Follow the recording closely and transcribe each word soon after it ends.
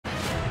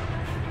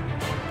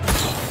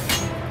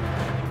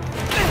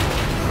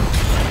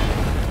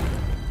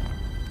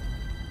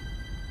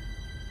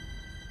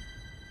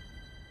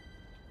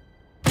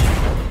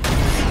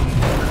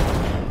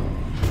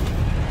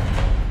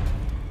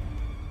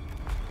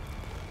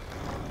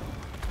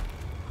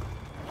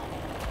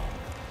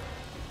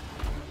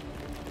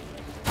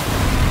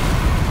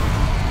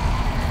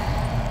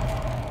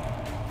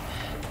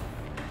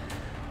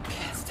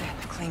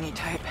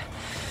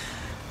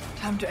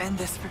to end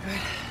this for good.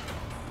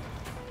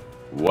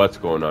 What's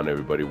going on,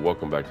 everybody?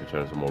 Welcome back to the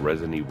channel. Some more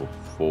Resident Evil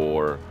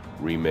 4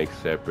 Remake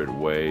Separate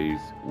Ways.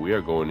 We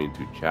are going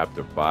into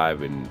chapter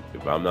 5, and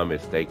if I'm not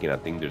mistaken, I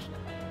think there's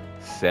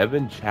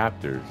 7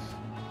 chapters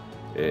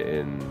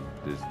in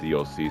this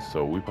DLC,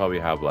 so we probably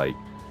have like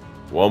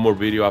one more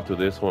video after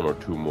this one or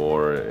 2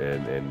 more,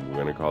 and we're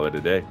gonna call it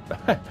a day.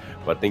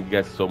 But thank you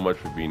guys so much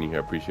for being here. I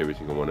appreciate every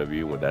single one of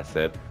you. With that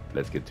said,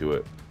 let's get to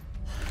it.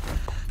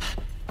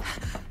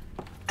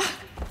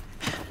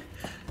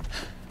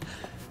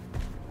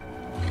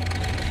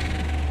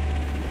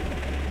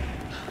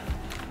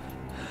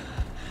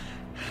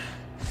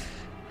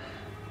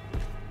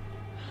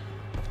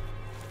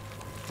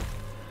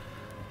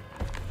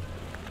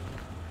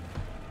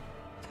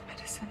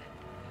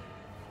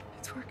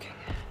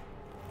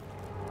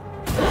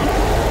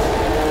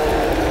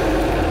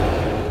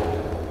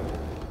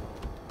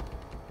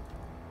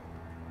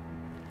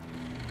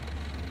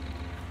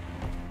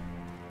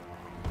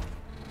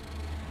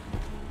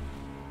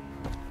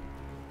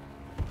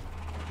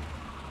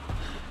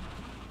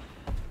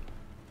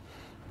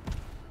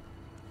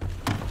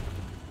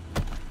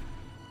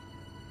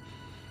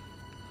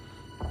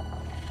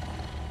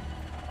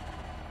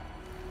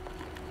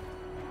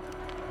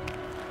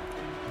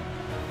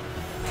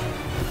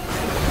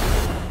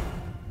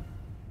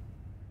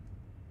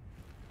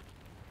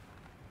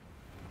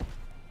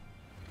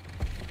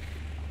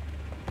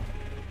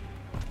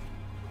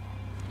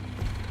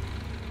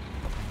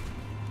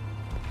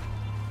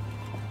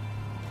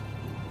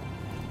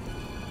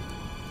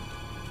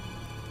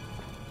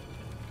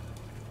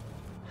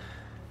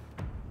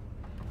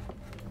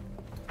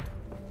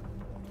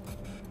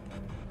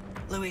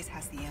 Luis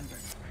has the Amber.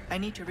 I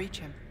need to reach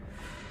him.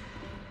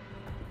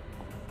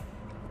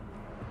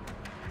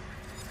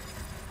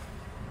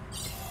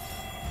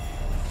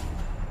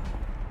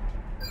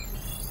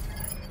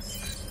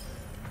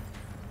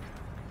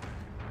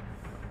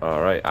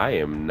 Alright, I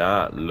am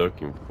not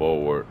looking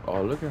forward.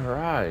 Oh, look at her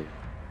eye.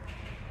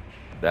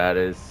 That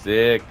is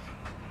sick.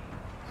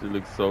 She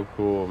looks so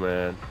cool,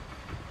 man.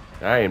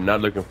 I am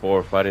not looking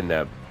forward to fighting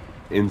that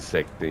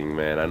insect thing,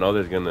 man. I know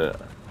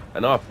I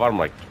know I fought him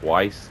like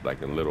twice,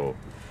 like in little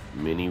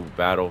mini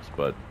battles,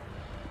 but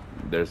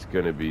there's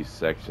gonna be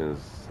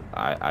sections.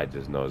 I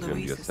just know it's gonna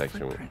be a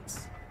section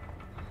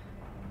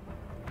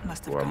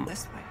must have gone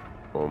this way.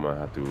 where I'm gonna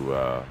have to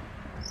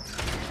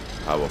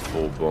have a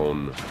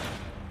full-blown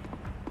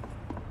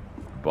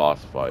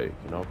boss fight.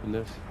 Can I open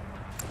this?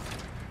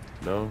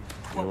 No?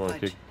 You don't want to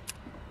kick?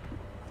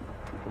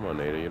 Come on,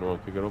 Ada. You don't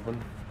want to kick it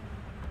open?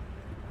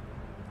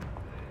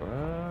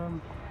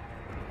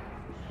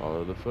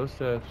 Follow the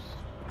footsteps.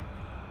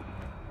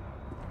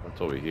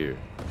 What's over here?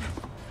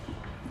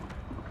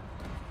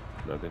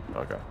 Nothing?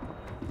 Okay.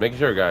 Making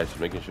sure, guys.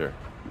 Making sure.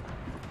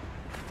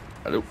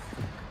 Hello.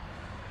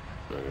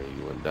 Okay,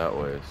 you went that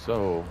way.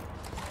 So,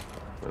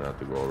 I'm gonna have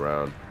to go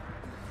around.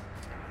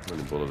 How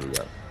many bullets we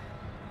got?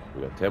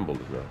 We got 10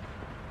 bullets now.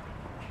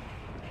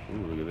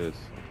 Ooh, look at this.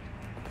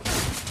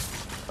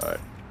 Alright.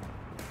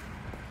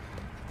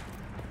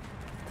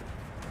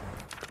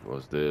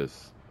 What's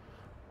this?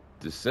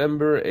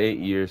 December, 8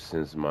 years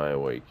since my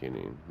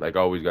awakening. Like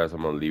always, guys,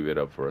 I'm gonna leave it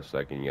up for a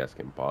second. You guys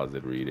can pause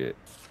it, read it.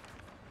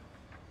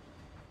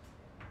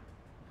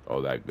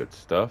 All that good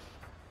stuff.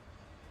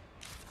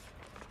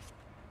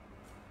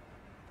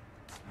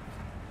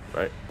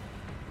 Right?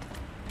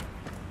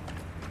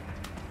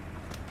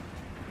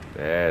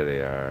 There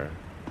they are.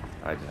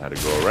 I just had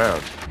to go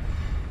around.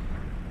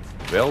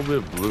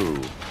 Velvet blue.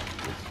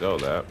 Let's sell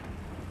that.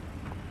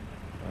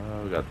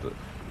 We got the...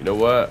 You know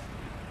what?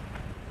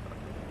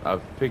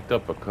 I've picked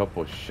up a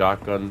couple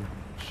shotgun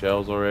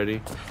shells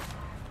already,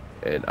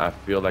 and I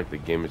feel like the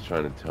game is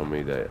trying to tell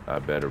me that I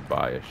better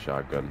buy a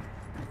shotgun.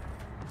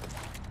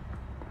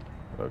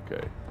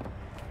 Okay,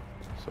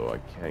 so I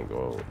can't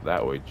go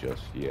that way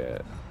just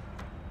yet.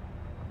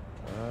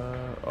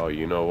 Oh,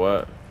 you know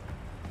what?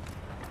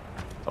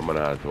 I'm gonna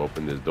have to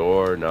open this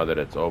door. Now that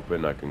it's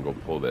open, I can go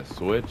pull that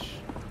switch,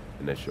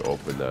 and that should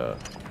open the...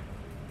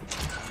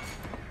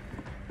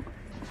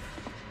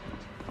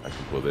 I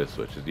can pull this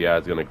switch. Yeah,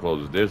 it's gonna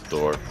close this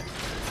door,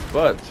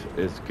 but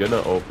it's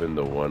gonna open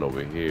the one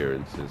over here,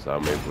 and since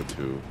I'm able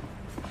to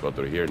go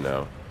through here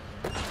now,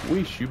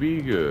 we should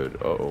be good.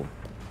 Uh-oh.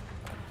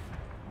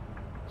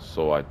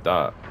 So I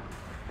thought.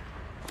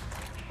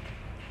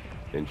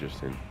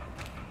 Interesting.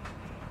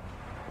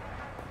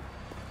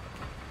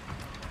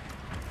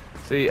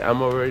 See, I'm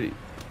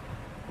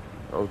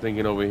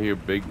thinking over here,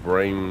 big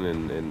brain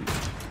and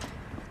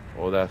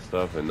all that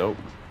stuff, and nope.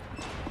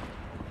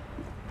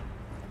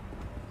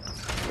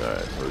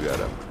 Alright, so we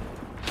gotta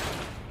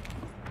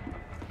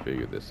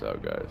figure this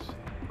out, guys.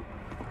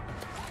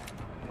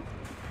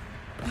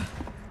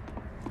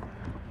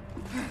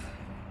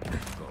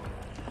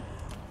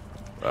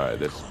 Alright,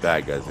 there's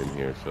bad guys in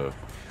here, so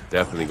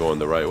definitely going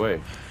the right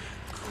way.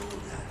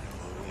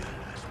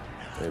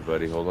 Hey,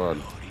 buddy, hold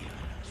on.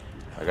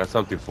 I got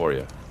something for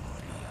you.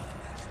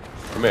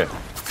 Come here.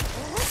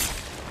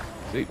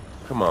 See?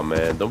 Come on,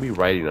 man. Don't be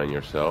writing on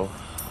yourself.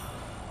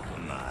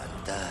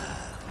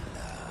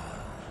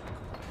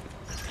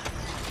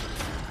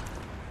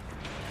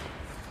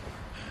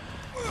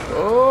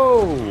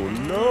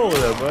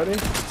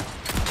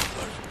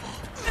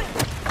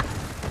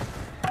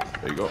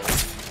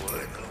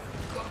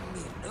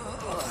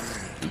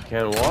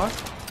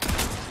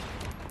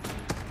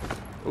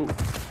 Ooh.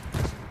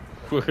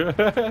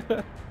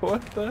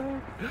 What the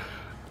heck?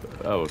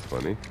 That was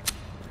funny.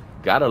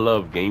 Gotta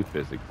love game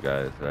physics,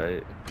 guys,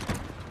 right?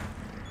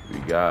 We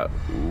got,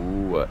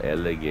 ooh, an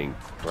elegant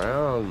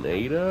crown,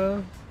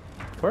 Ada.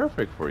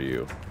 Perfect for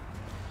you.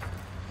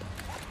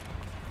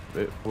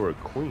 Fit for a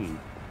queen.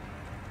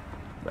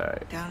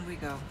 Alright. Down we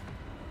go.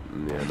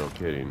 Yeah, no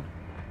kidding.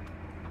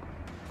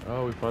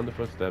 Oh, we found the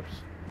footsteps.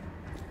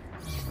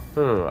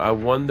 I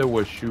wonder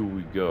where should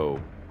we go?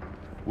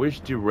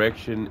 Which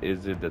direction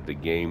is it that the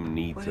game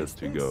needs us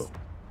to go?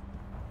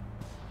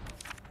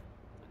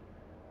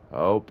 I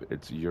hope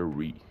it's you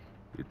read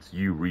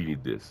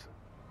this.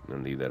 I'm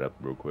gonna leave that up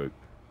real quick.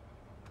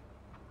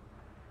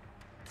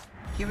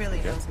 He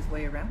really knows his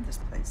way around this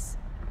place.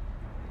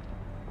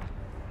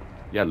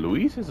 Yeah,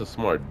 Luis is a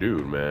smart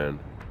dude, man.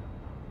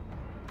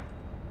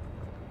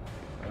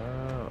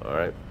 All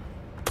right.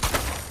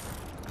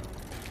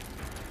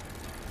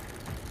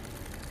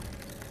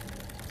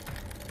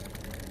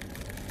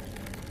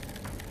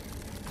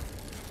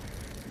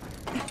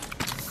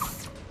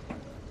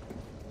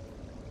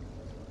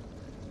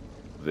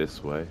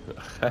 This way.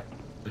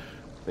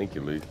 Thank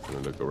you, Luis. I'm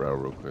gonna look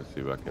around real quick, see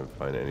if I can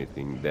find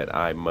anything that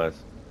I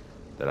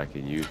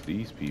can use.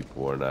 These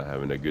people are not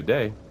having a good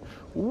day.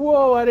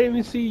 Whoa, I didn't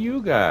even see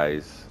you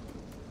guys.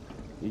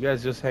 You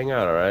guys just hang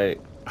out, alright?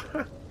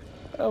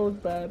 That was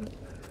bad.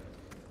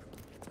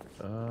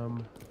 Oh,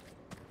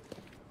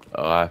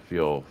 I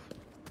feel...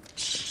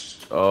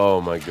 Oh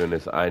my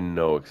goodness, I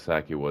know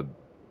exactly what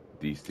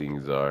these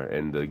things are.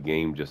 And the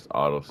game just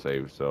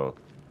auto-saves, so...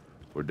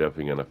 We're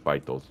definitely gonna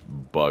fight those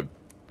bug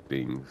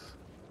things.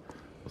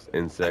 Those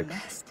insects. A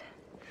nest.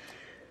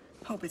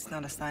 Hope it's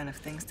not a sign of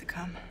things to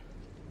come.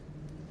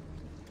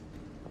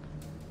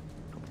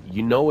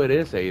 You know it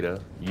is,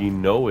 Ada. You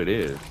know it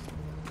is.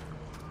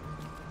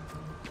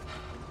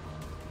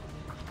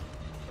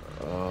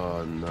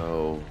 Oh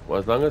no. Well,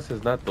 as long as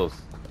it's not those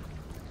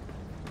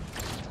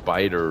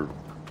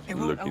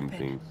spider-looking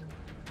things.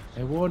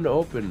 It won't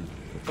open.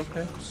 It's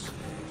okay.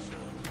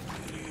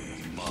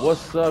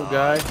 What's up,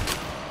 guy?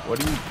 What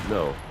do you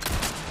know?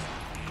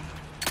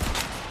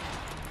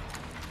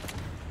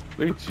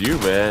 Look at you,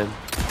 man.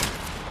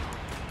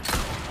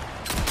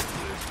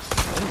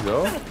 There you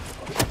go.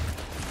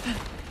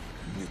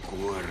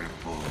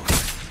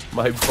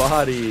 My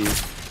body.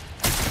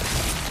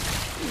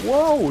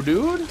 Whoa,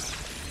 dude.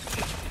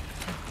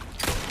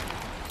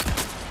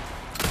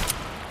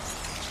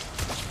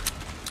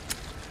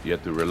 You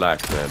have to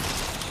relax, man.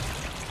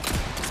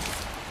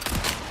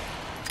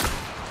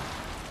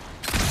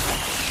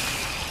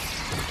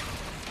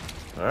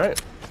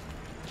 Alright.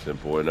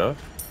 Simple enough.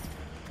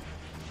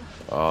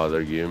 Oh,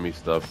 they're giving me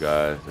stuff,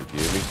 guys. They're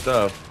giving me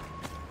stuff.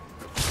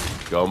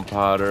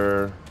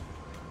 Gunpowder.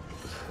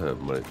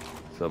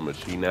 Some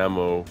machine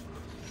ammo.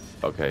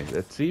 Okay,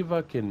 let's see if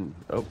I can...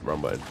 Oh,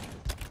 wrong button.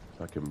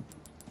 If I can...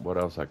 What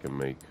else I can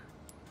make?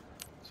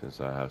 Since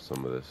I have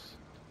some of this.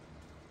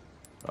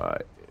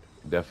 Alright.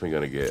 Definitely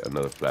gonna get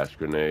another flash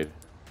grenade.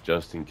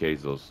 Just in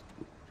case those...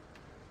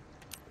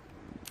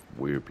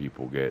 weird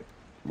people get...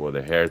 Well,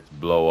 the hairs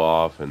blow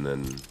off and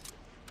then...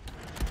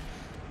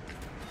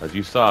 As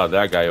you saw,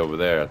 that guy over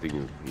there, I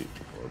think...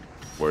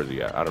 Where's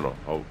he at? I don't know.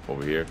 Oh,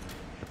 over here.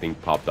 I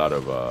think popped out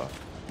of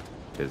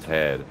his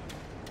head.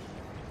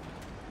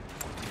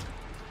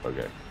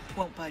 Okay.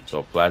 Won't budge.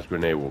 So flash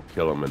grenade will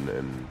kill him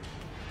in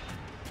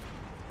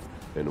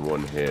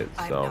one hit.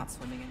 I'm So not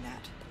swimming in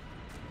that.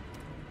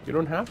 you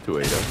don't have to,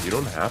 Ada. You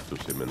don't have to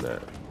swim in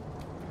that.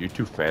 You're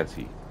too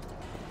fancy.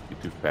 You're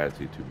too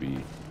fancy to be.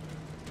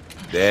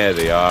 There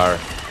they are.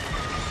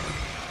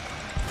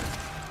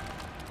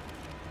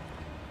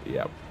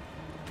 Yep.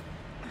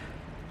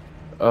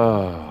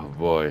 Oh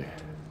boy.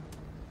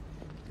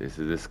 This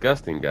is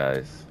disgusting,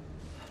 guys.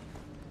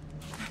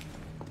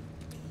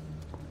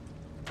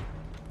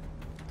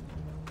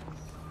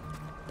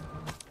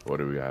 What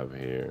do we have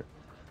here?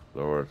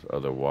 Lord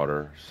of the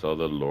Water. So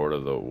the Lord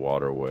of the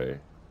Waterway.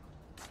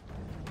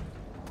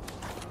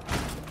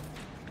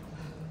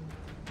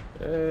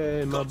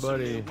 Hey, my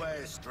buddy.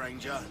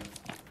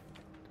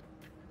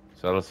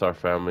 Salazar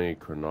family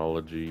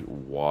chronology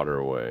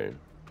waterway.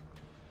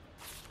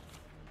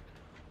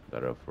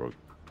 That up for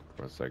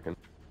a second.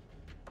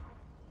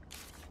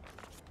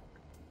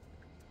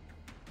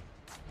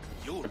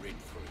 You're in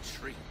for a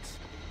treat.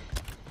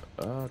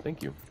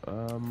 Thank you.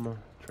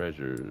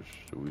 Treasures.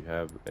 Do we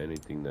have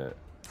anything that?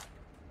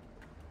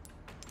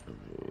 I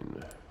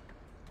mean,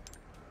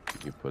 you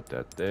can put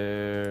that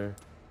there.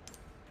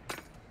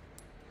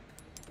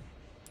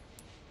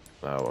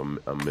 Oh,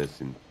 I'm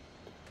missing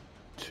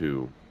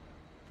 2.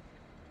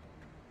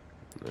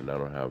 And I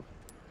don't have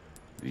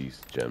these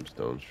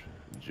gemstones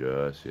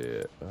just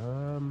yet.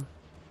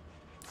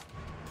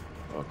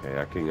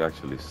 Okay, I can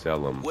actually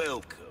sell them.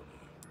 Welcome.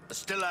 I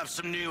still have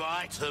some new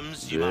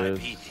items you might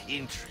be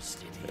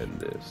interested in. And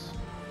this.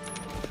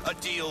 A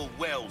deal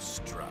well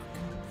struck.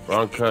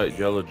 Brown cut,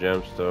 yellow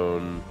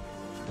gemstone.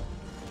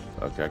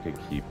 Okay, I can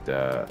keep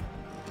that.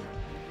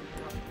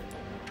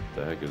 What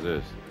the heck is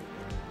this?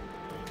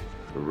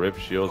 Rip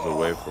shields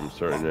away from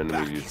certain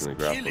enemies using the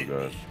grapple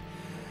gun.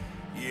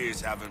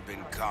 Years haven't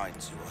been kind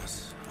to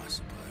us, I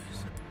suppose.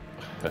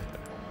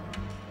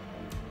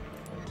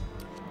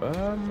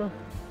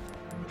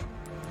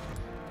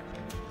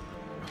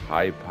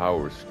 High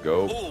power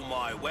scope. All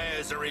my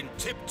wares are in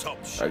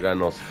tip-top shape. I got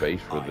no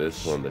space for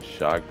this one. The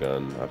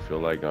shotgun. I feel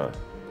like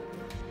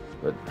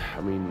but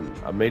I mean,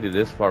 I made it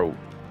this far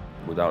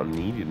without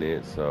needing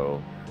it,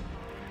 so.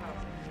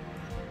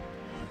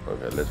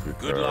 Okay, let's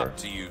repair. Good luck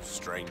to you,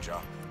 stranger.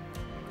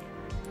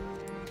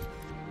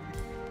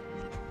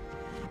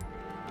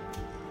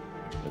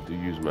 I do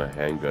use my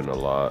handgun a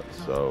lot,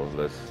 so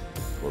let's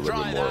go a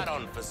little bit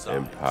more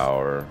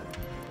empower.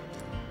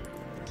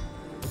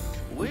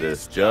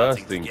 This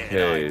just in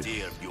case.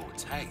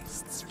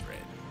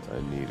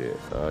 I need it.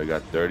 I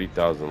got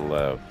 30,000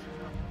 left.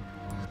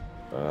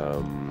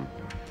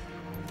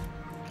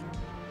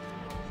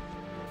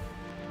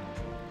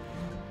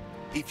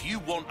 If you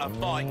want a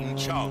fighting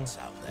chance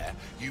out there,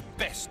 you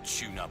best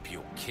tune up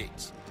your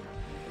kit.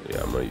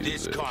 Yeah, I'm gonna use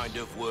this kind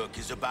of work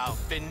is about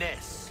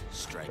finesse,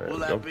 strength. Will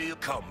that be a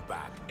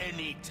comeback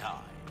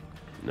anytime?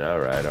 All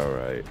right, all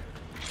right.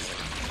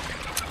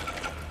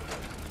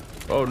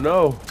 Oh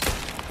no!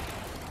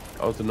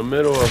 I was in the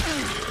middle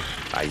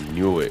of. I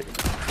knew it.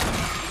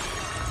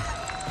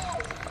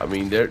 I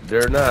mean,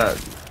 they're not.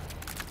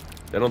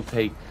 They don't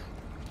take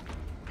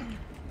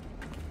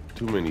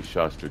too many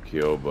shots to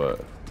kill, but.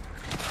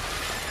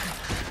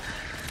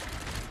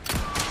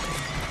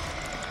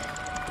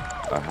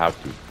 I have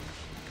to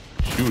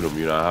shoot them,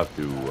 you know. I have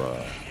to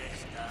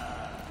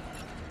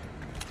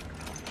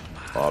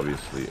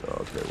obviously.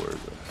 Okay, where is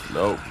it?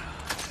 Nope.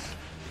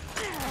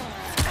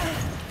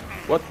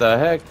 What the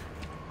heck?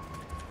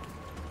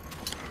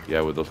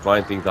 Yeah, with those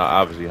flying things, I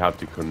obviously have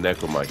to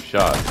connect with my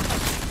shot.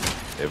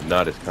 If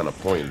not, it's kind of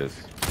pointless.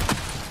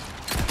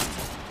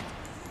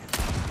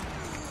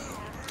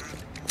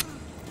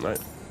 Right.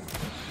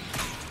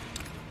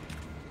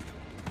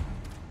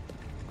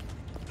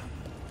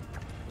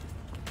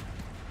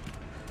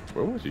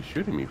 Where was he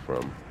shooting me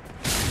from?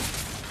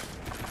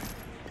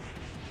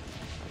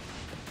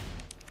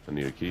 I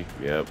need a key.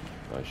 Yep,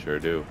 I sure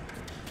do.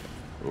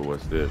 Ooh,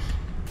 what's this?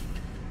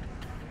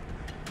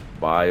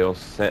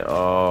 Biosent.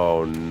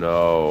 Oh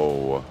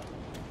no.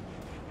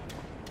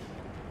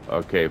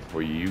 Okay,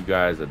 for you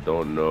guys that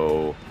don't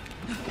know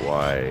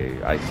why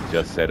I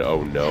just said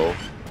oh no,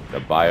 the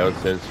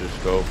biosensor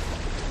scope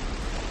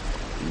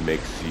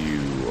makes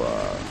you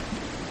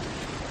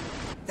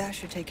that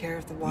should take care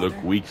of the water.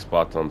 look weak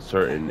spots on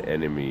certain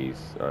enemies.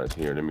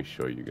 Here, let me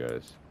show you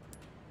guys.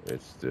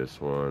 It's this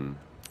one.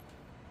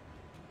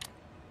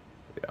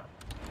 Yeah.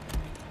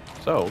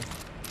 So,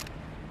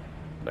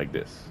 like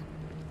this.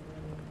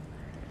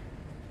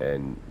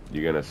 And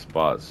you're gonna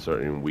spot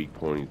certain weak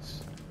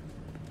points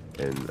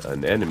in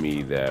an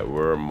enemy that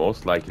we're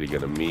most likely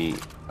gonna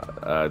meet.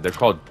 They're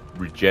called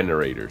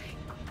regenerators.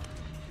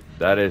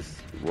 That is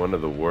one of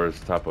the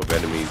worst type of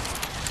enemies.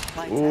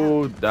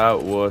 Ooh,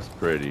 that was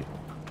pretty.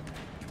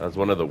 That's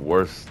one of the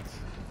worst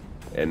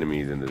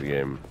enemies in this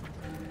game.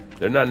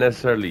 They're not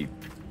necessarily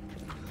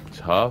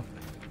tough,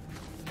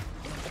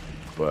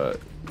 but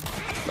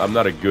I'm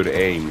not a good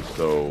aim,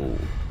 so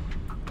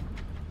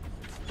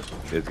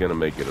it's gonna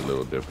make it a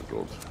little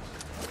difficult.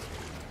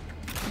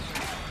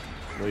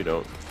 No, you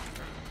don't.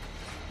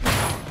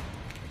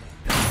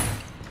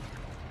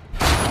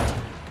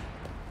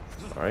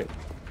 All right.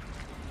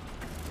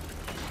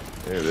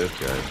 Hey, this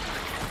guy.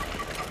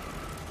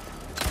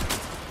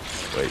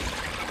 Wait.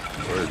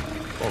 Where?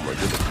 Oh my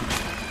goodness.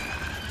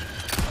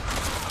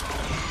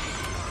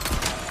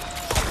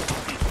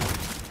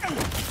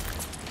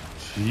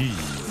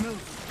 Jeez.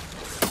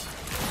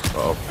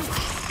 Oh.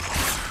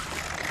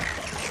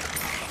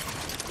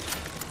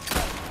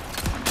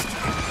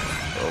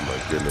 Oh my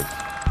goodness.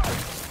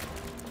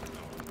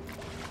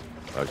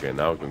 Okay,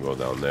 now I can go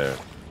down there.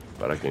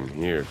 But I can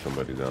hear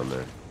somebody down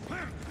there.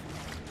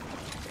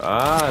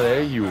 Ah,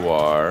 there you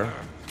are.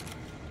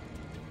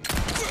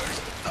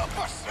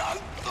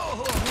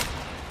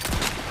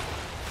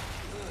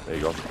 There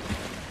you go.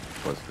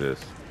 What's this?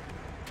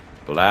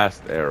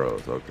 Blast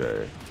arrows,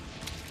 okay.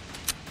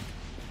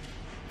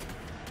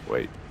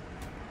 Wait.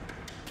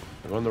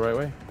 Am I going the right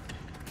way?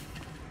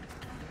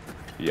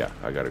 Yeah,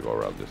 I gotta go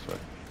around this way.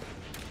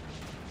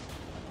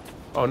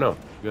 Oh no,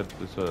 you got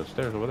this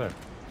stairs over there.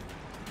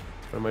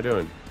 What am I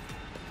doing?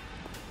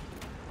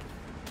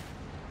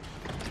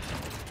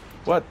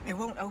 What? It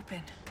won't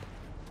open.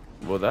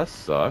 Well, that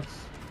sucks.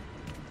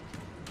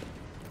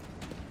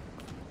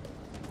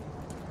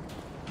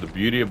 The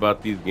beauty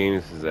about these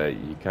games is that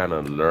you kind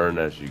of learn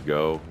as you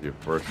go. Your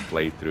first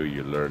playthrough,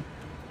 you learn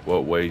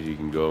what ways you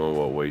can go and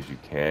what ways you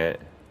can't.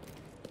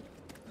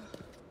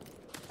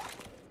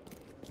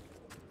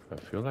 I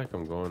feel like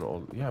I'm going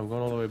all... Yeah, I'm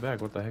going all the way back.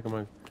 What the heck am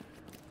I...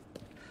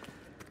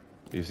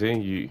 You see,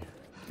 you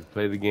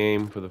play the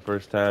game for the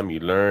first time. You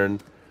learn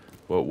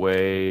what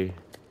way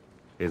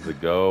is a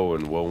go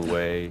and what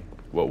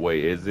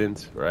way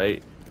isn't,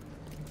 right?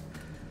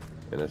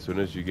 And as soon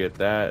as you get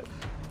that,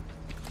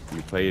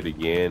 you play it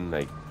again,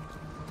 like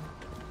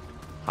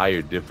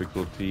higher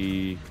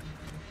difficulty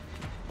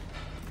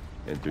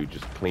and to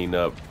just clean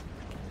up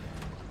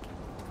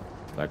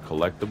like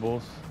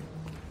collectibles.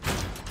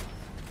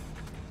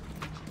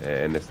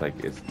 And it's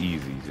like, it's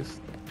easy, just,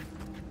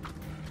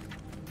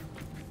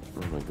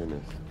 oh my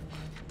goodness.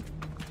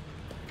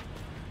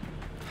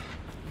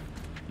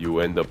 You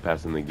end up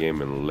passing the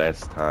game in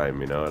less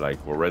time, you know,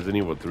 like for Resident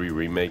Evil 3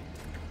 Remake.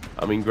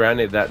 I mean,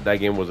 granted, that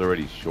game was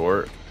already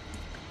short.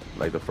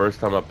 Like the first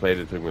time I played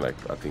it took me like,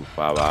 I think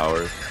 5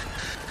 hours.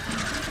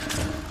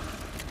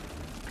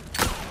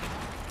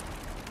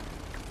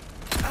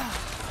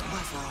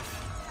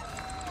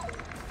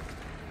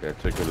 Yeah, it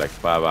took me like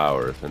 5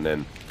 hours, and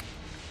then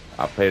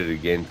I played it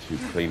again to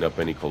clean up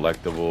any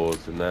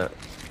collectibles and that,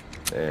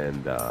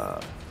 and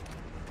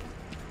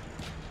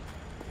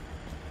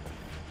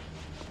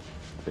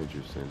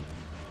interesting.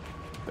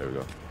 There we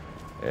go.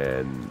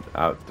 And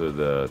after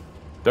the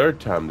third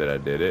time that I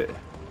did it,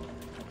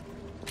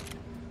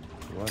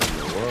 what in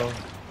the world?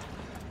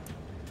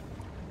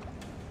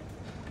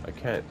 I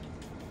can't.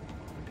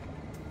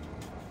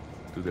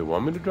 Do they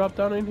want me to drop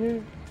down in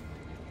here?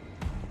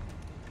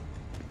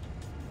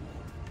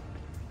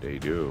 They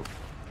do.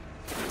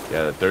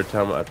 Yeah, the third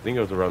time, I think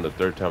it was around the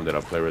third time that I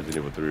played Resident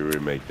Evil 3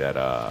 Remake that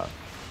I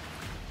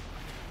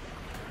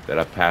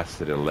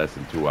passed it in less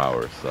than 2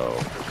 hours, so.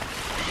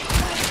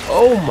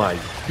 Oh my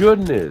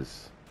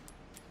goodness.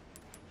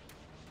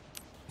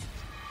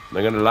 I'm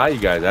not gonna lie, you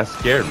guys, that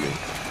scared me.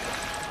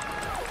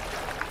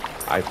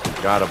 I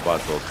forgot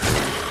about those things.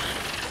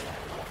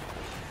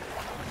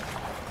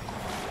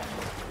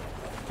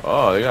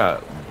 Oh, they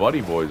got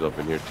buddy boys up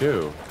in here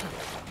too.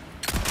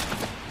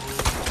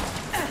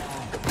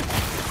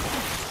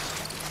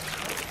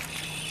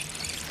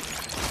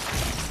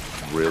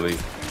 Really?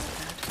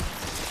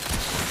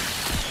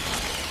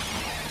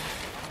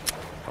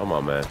 Come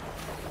on, man.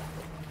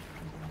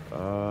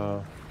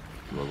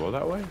 Do I go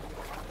that way?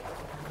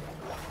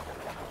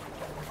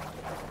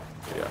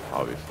 Yeah,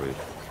 obviously.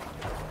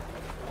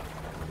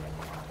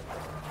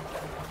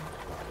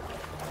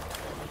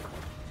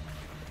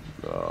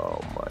 Oh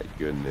my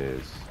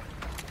goodness.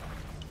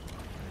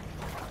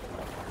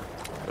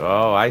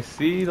 Oh, I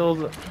see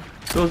those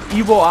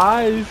evil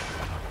eyes.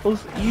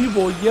 Those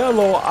evil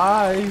yellow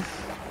eyes.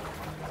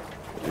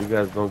 If you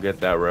guys don't get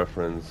that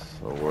reference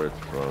or where it's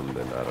from,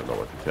 then I don't know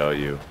what to tell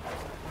you.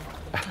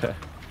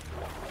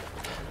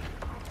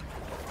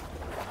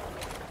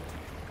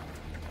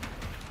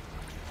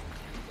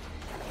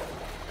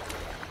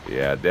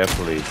 Yeah,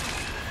 definitely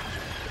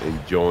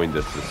enjoying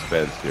the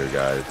suspense here,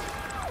 guys.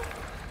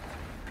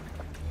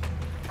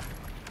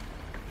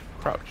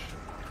 Crouch.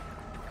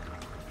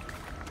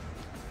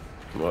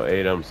 Well,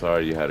 Ada, I'm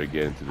sorry you had to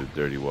get into the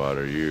dirty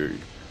water.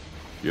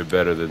 You're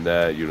better than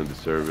that. You don't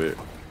deserve it.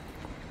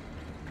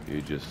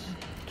 You're just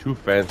too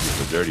fancy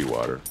for dirty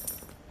water.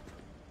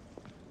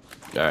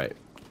 All right,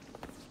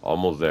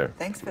 almost there.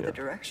 Thanks for the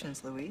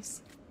directions,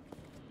 Luis.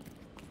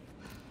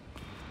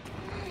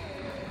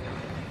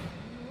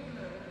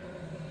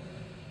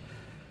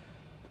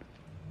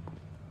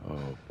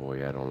 Oh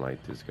boy, I don't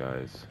like this,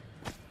 guys.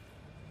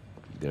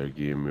 They're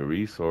giving me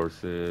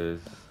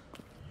resources.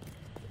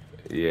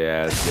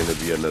 Yeah, it's gonna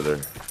be another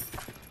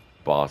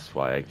boss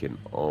fight. I can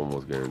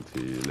almost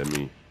guarantee you. Let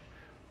me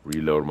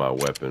reload my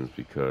weapons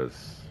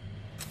because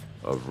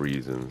of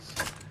reasons.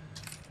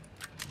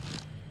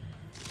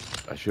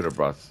 I should have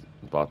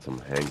bought some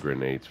hand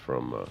grenades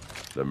from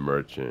the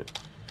merchant.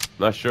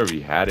 Not sure if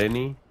he had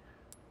any.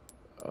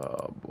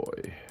 Oh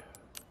boy.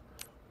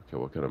 Okay,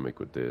 what can I make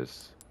with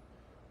this?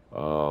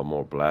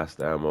 More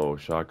blast ammo,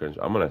 shotgun.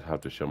 I'm gonna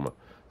have to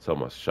sell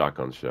my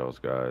shotgun shells,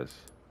 guys.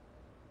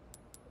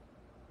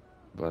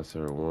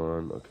 Blaster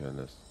 1. Okay,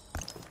 let's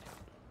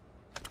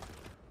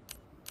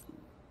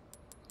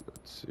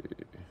see.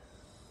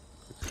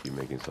 Let's keep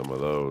making some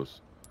of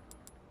those.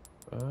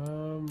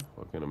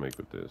 What can I make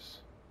with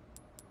this?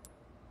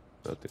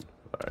 Nothing.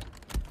 Alright.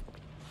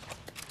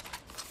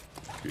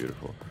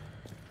 Beautiful.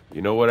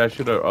 You know what I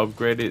should have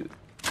upgraded?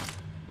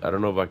 I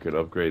don't know if I could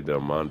upgrade the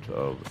amount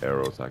of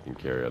arrows I can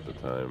carry at the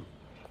time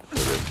for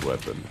this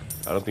weapon.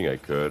 I don't think I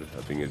could.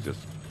 I think it's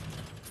just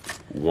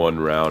one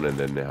round and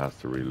then it has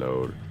to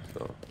reload.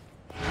 So.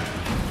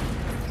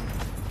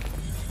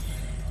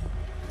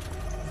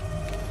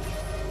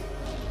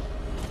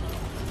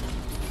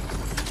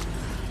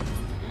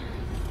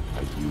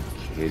 Are you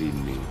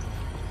kidding me?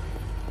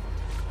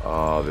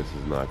 Oh, this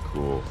is not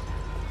cool.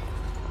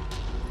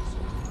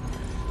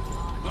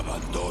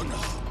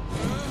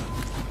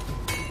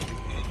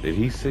 Did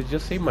he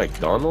just say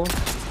McDonald's?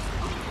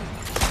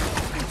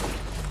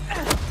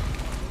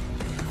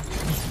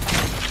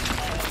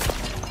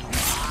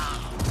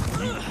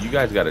 You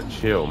guys gotta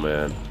chill,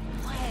 man.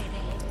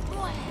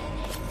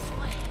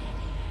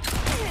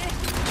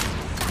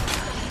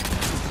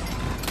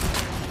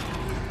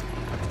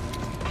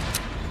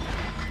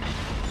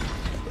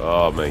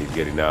 Oh man, he's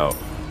getting out.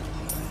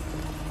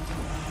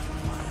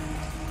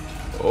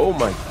 Oh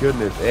my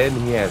goodness, and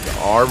he has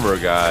armor,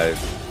 guys.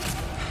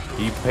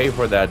 He paid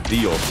for that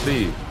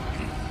DLC.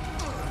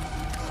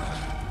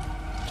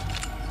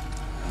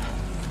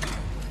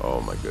 Oh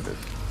my goodness.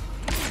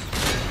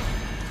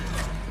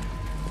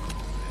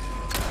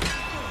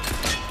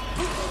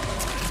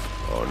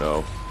 Oh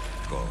no.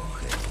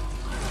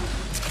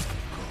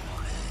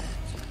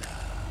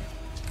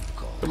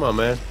 Come on,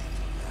 man.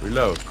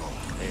 Reload.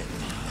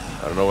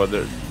 I don't know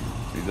whether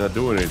he's not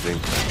doing anything.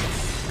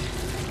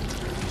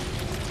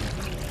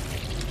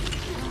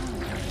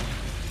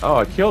 Oh,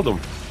 I killed him.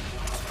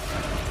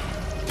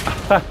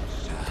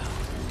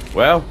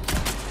 Well.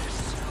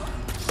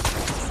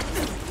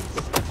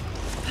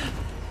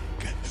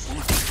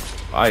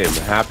 I am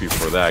happy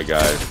for that,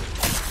 guys.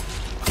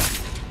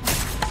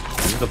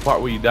 This is the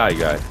part where you die,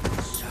 guys.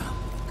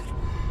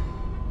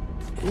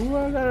 Ooh,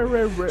 I got a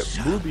red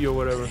booby or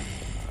whatever.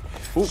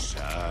 Ooh.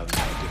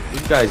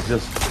 This guy's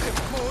just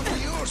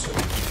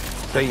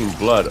saying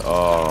blood.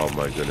 Oh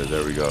my goodness,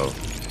 there we go.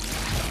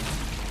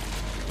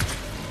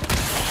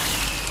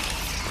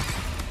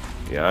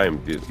 Yeah, I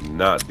am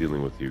not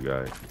dealing with you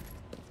guys.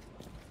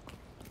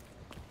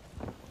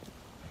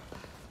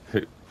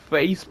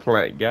 Face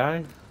plant,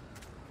 guy.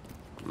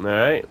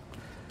 Alright.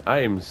 I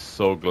am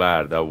so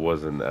glad that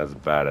wasn't as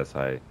bad as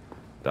I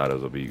thought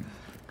it would be.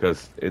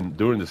 Because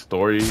during the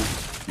story,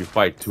 you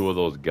fight two of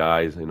those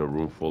guys in a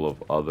room full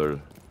of other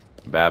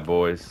bad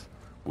boys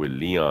with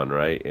Leon,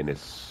 right? And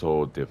it's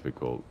so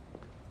difficult.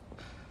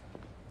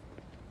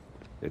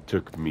 It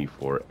took me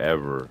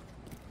forever.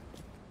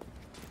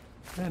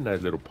 And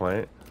nice little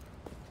plant.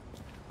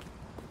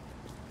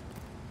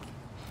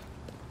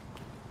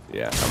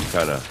 Yeah, I'm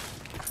kind of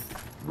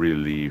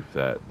relieved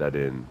that that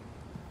didn't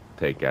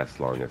take as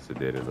long as it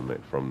did in the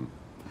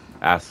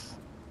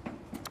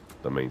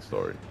main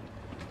story.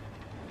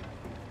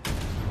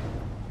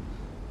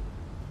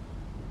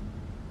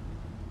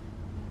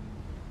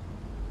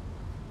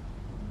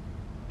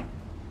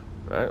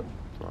 Right,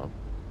 so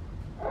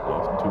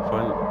too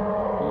fun.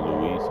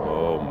 Luis,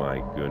 oh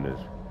my goodness.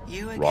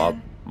 You again?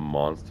 Rob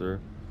monster.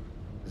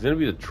 Is it gonna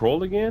be the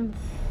troll again?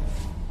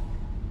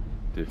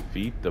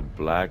 Defeat the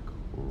black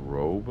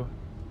robe.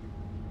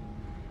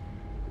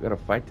 We gotta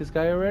fight this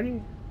guy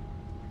already?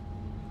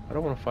 I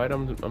don't want to fight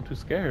him. I'm too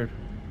scared.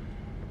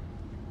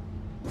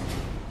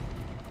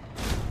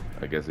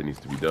 I guess it needs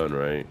to be done,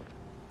 right?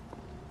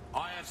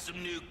 I have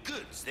some new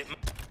goods that...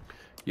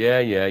 Yeah,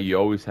 you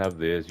always have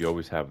this, you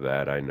always have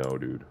that. I know,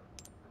 dude.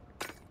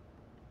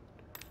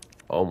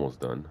 Almost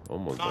done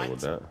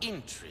with that.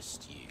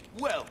 Interest you.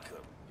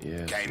 Welcome.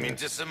 Yeah. Came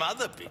into some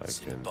other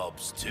bits and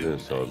bobs too.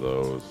 This or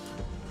those.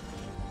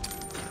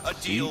 A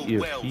deal See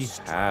if well he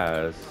struck.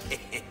 has.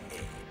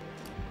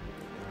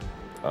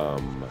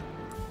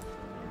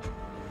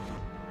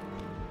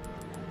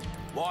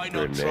 Why not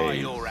grenades. try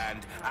your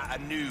hand at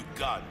a new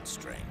gun,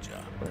 stranger?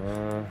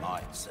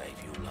 Might save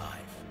your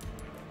life.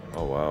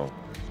 Oh wow.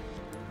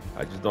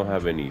 I just don't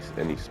have any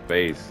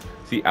space.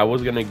 See, I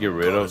was gonna get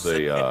rid of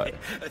the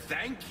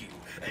Thank you.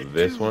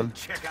 this Do one.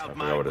 check I out forgot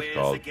my what it's wares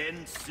called.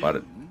 again But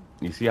soon.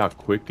 you see how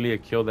quickly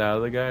it killed that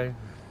other guy?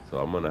 So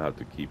I'm gonna have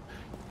to keep.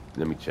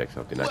 Let me check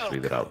something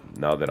actually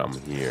now that I'm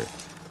here.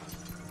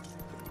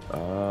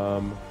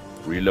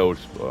 Reload.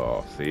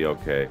 Oh, see,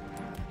 okay.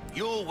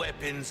 Your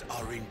weapons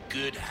are in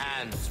good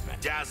hands, man.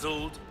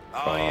 Dazzled,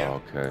 are Oh,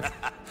 you? okay.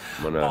 I'm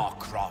gonna. Our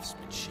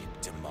craftsmanship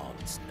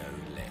demands no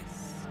less.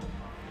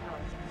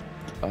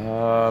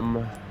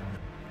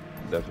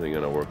 Definitely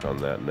gonna work on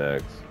that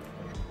next.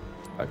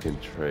 I can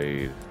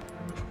trade.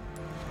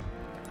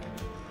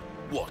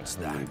 What's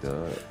I need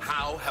that? that.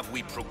 How have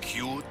we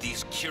procured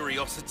these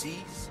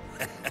curiosities?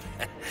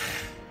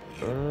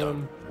 You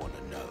don't want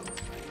to know,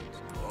 mate.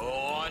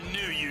 Oh, I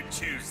knew you'd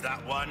choose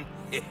that one.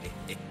 Black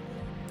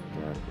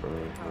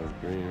earth,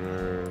 black green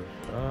earth.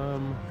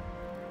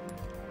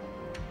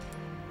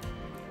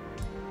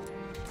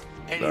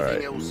 Anything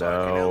Alright, else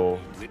I can now help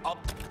you with? Oh,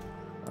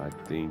 I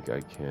think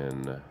I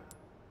can.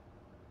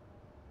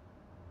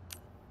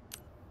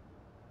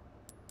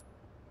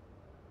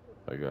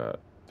 I got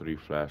 3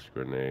 flash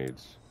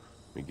grenades.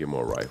 Let me get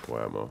more rifle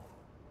ammo.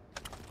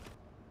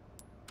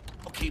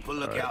 I'll keep a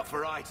lookout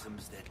for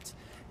items that...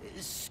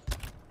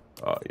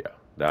 Oh yeah,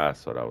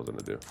 that's what I was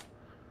gonna do.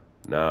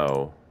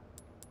 Now,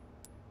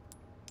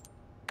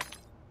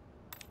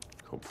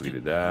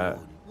 completed that.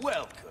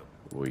 Welcome.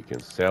 We can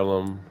sell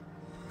them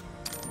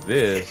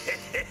this,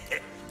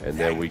 and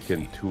then we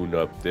can tune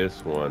up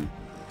this one,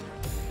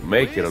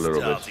 make it a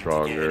little bit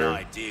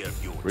stronger.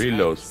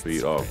 Reload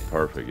speed. Oh,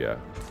 perfect. Yeah,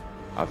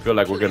 I feel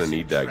like we're gonna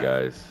need that,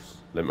 guys.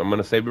 I'm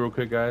gonna save it real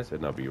quick, guys,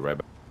 and I'll be right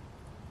back.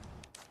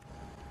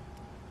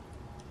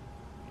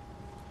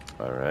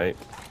 All right.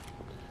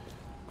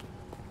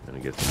 Gonna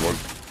get some more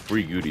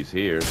free goodies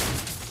here.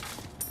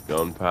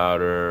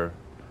 Gunpowder,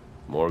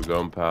 more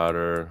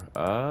gunpowder.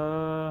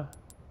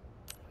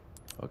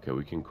 Okay,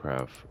 we can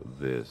craft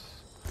this.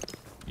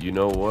 You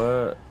know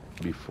what?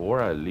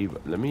 Before I leave,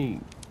 let me.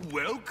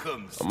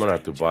 Welcome. I'm gonna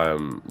have to buy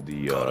him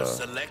the Got a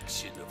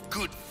selection of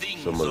good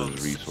things some of on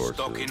his resources.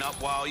 Stocking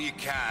up while you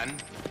can.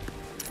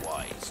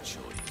 Wise choice.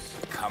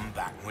 Come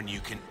back when you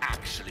can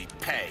actually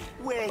pay.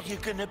 Where you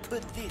gonna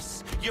put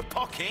this? Your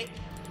pocket?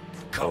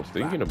 I was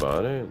thinking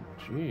about it.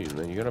 Jeez,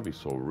 man, you're gonna be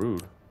so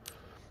rude.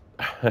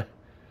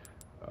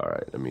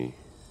 Alright, let me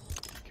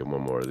get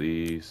one more of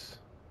these.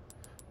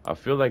 I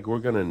feel like we're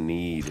gonna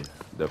need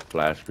the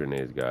flash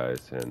grenades,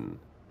 guys, and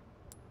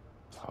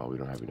oh, we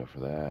don't have enough for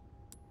that.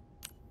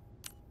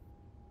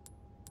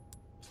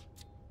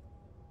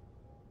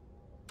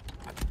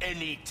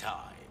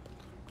 Anytime.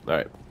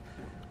 Alright.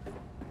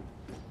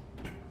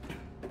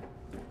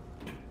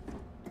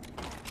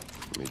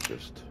 Let me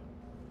just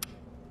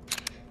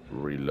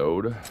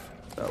reload.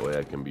 That way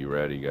I can be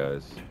ready,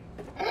 guys.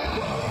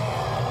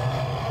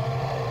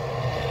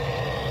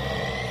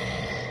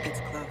 It's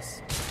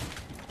close.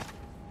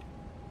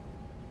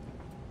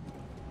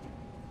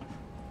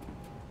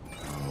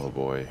 Oh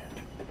boy.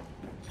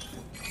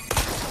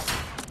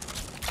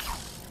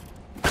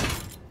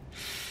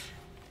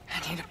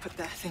 I need to put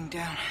that thing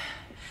down.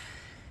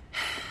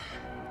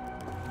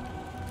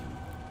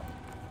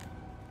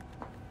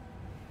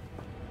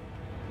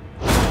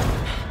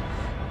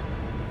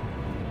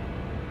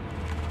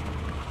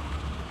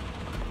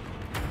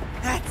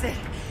 That's it.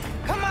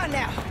 Come on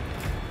now.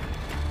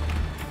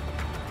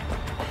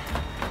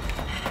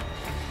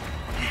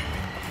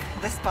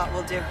 This spot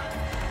will do.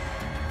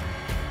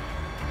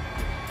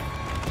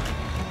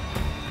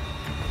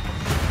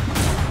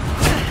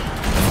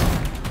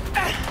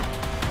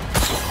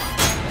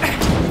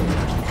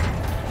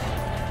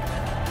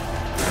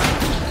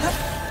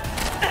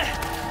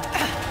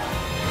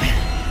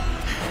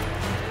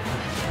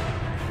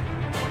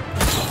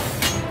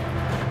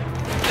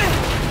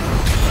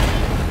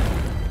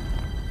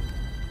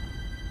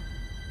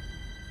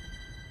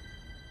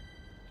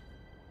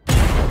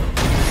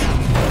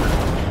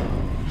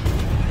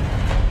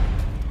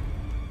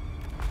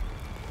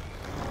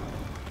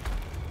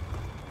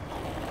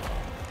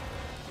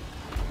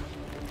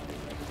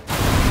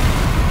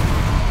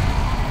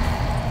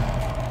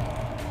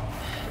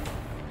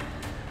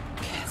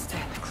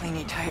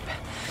 Type.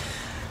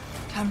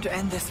 Time to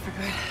end this for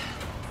good.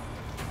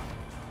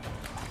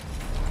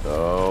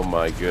 Oh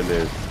my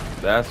goodness.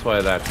 That's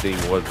why that thing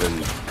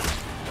wasn't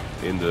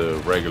in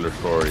the regular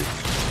story.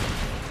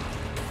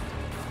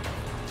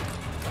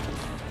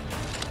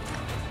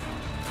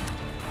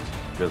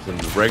 Because in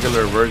the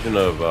regular version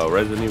of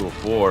Resident Evil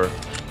 4,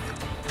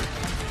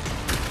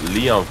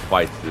 Leon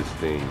fights this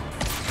thing.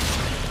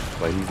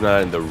 But he's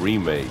not in the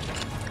remake.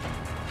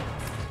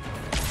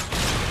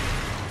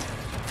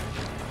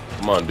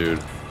 Come on,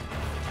 dude.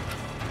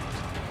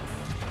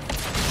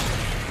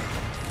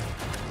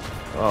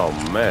 Oh,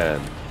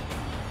 man.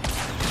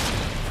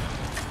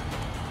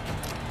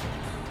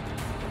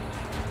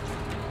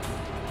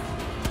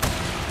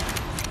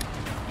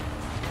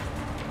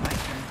 My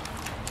turn.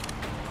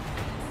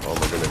 Oh,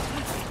 my goodness.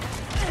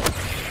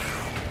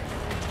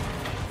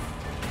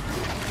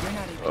 You're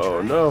not even Oh,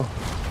 trying. no.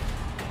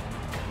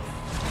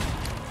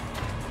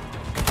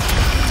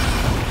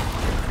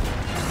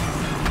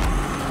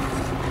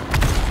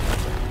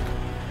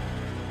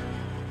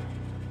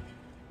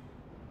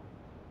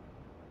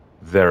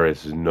 There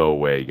is no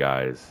way,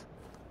 guys.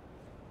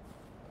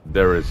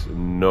 There is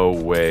no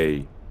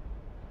way.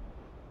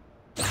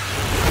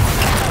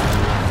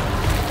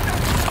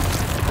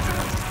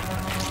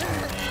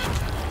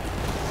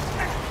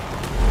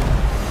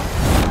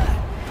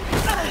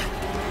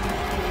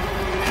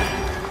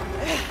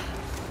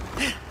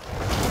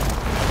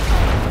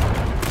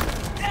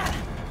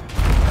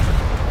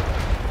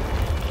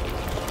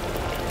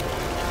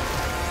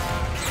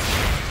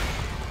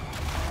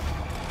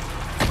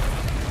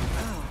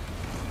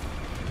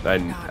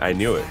 I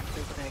knew it.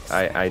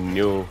 I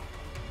knew.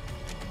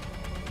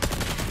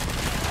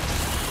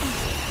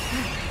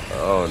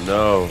 Oh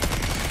no.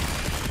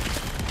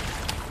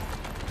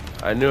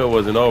 I knew it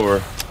wasn't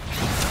over.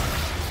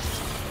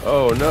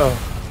 Oh no.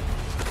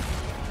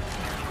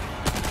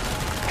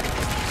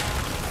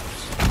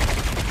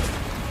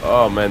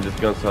 Oh man, this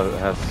gun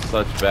has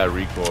such bad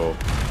recoil.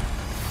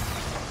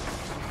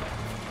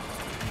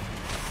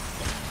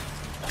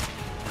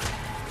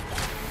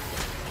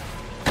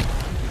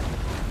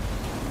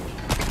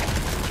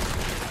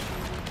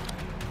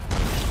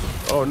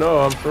 Oh no,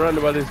 I'm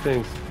surrounded by these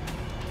things.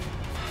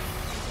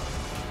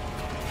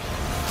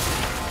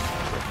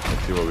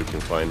 Let's see what we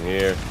can find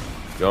here.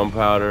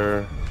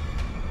 Gunpowder.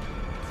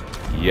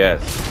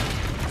 Yes.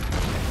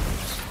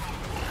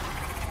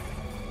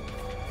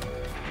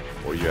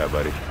 Where you at,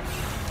 buddy?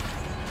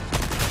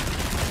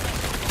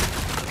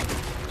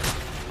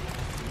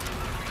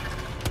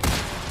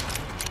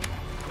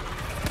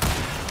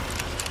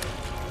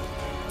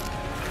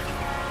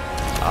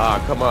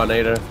 Ah, come on,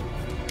 Ada.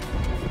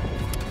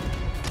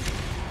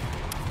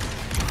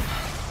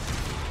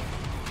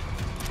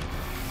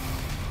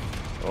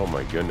 Oh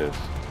my goodness.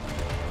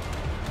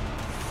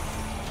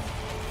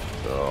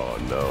 Oh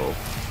no.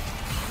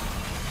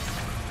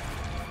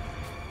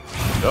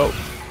 Nope.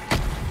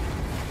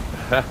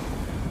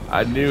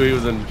 I knew he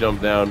was gonna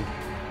jump down.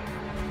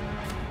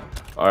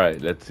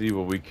 Alright, let's see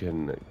what we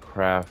can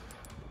craft.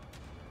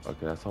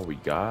 Okay, that's all we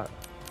got.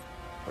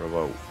 What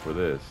about for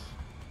this?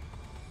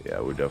 Yeah,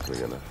 we're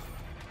definitely gonna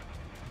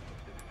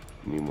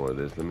need more of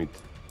this. Let me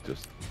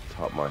just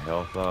top my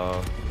health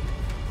off.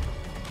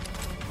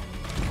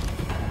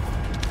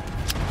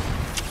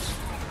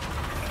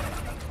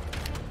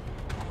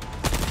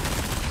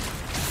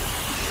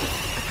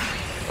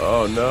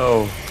 Oh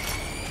no.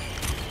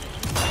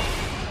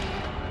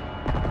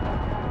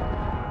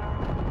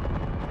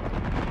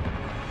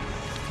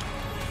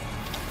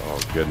 Oh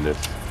goodness.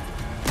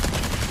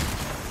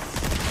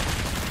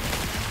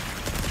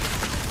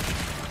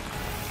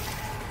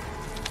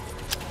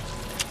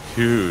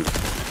 Dude.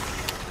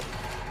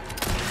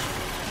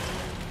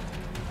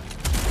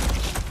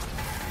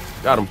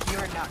 Got him.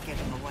 You're not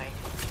getting away.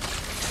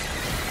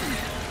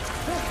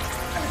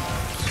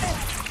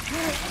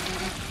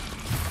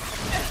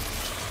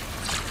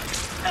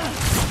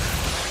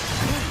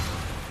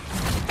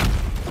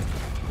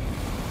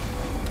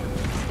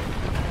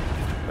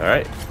 All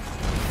right.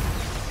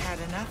 Had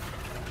enough?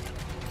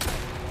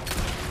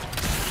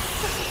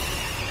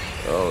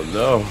 Oh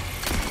no.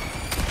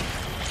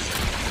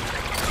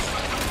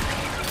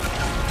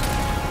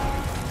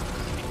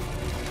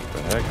 What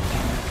the heck?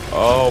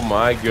 Oh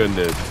my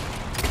goodness.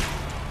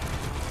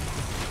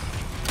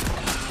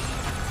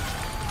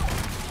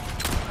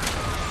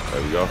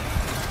 There we go.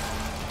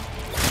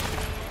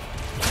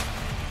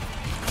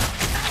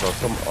 Saw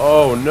some.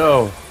 Oh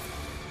no.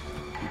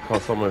 He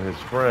caught some of his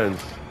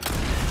friends.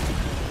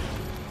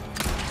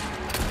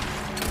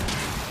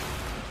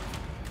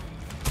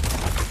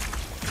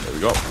 There we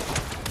go.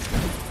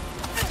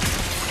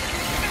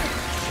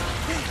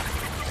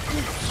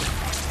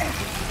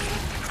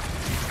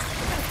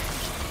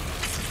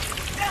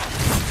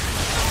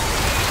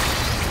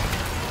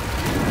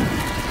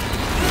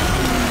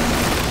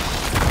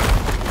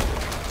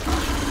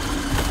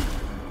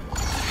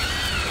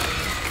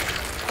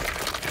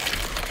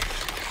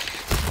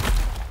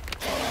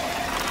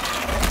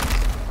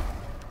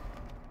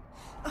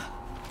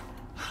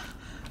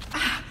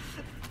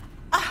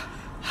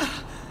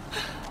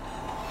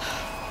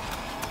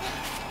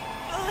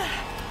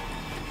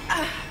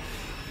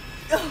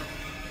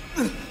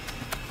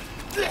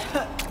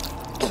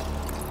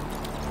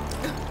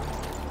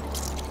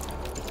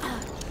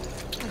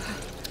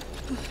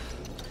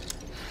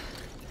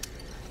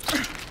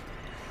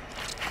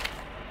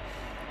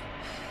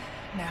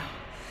 Now,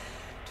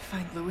 to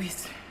find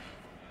Luis.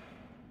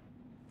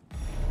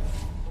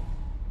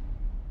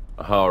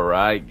 All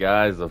right,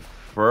 guys, the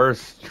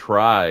first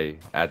try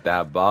at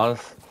that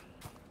boss,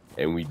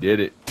 and we did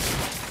it.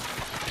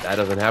 That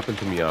doesn't happen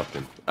to me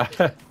often.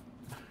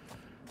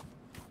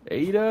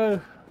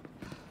 Ada,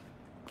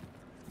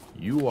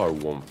 you are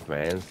one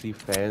fancy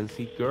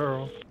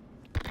girl.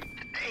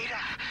 Ada,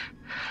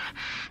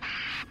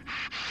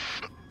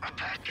 a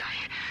bad guy.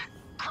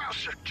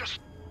 Krauser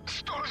just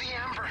stole the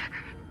Amber.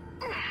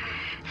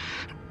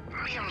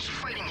 Leon's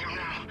fighting him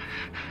now.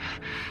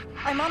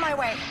 I'm on my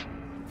way.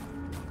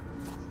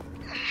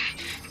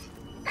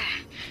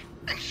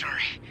 I'm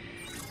sorry.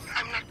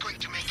 I'm not going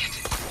to make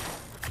it.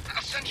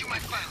 I'll send you my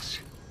files.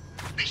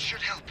 They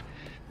should help.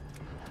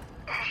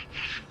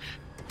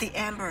 The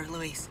Amber,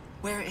 Luis.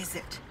 Where is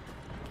it?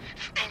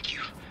 Thank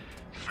you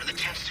for the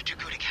chance to do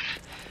good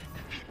again.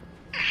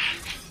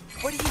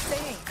 What are you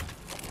saying?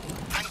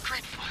 I'm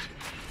grateful.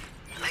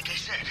 Like I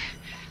said,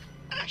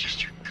 I'm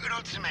just your good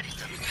old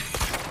Samaritan.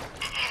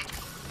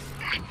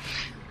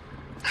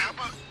 How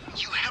about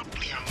you help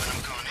Leon when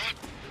I'm gone, eh?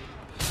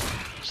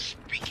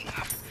 Speaking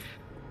of...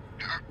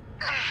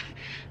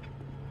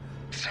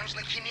 sounds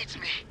like he needs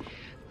me.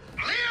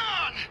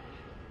 Leon!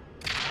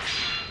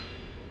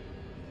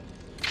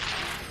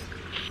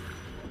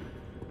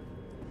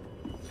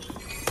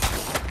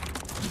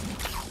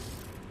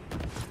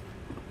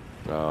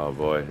 Oh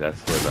boy, that's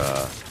when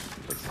the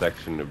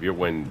section of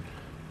when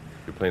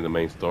you're playing the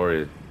main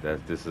story.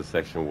 This is a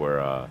section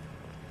where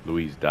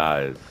Luis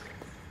dies.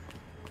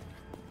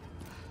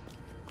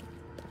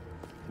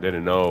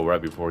 Didn't know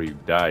right before he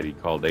died he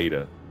called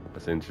Ada.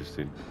 That's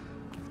interesting.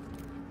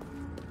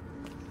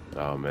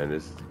 Oh man,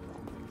 this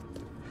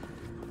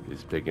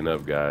is picking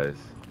up, guys.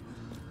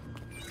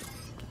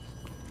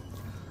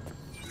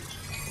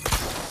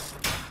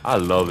 I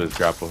love this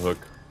grapple hook.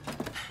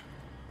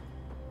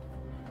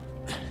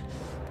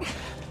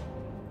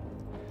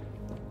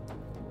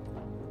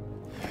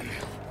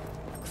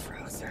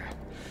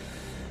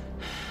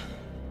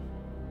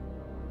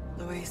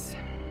 Luis,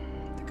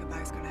 the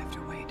goodbye's gonna have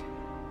to wait.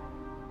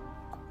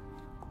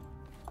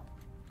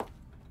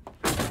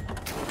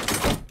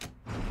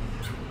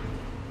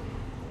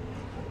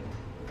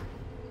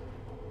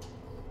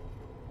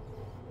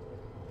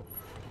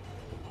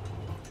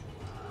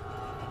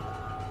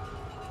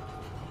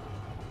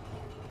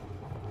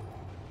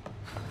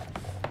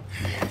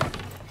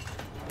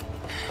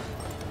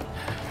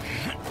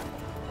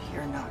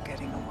 You're not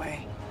getting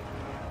away.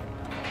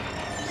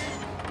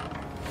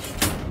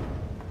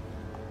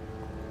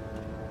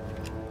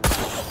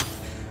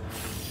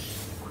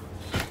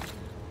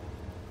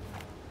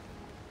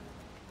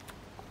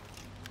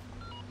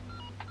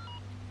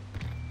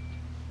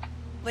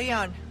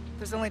 Leon,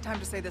 there's only time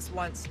to say this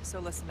once, so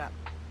listen up.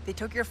 They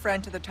took your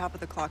friend to the top of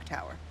the clock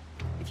tower.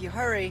 If you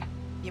hurry,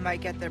 you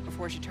might get there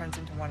before she turns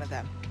into one of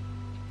them.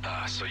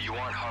 So you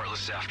aren't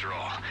heartless after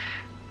all.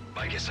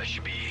 I guess I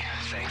should be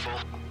thankful.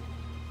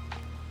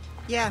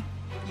 Yeah,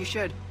 you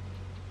should.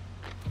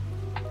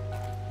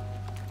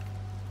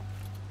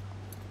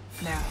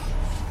 Now,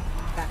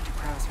 back to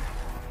Krauser.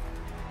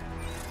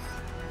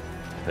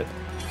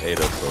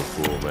 Ada's so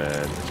cool,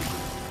 man.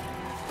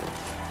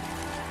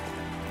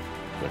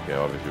 Okay,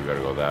 obviously we gotta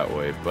go that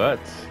way, but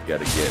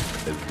gotta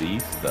get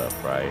these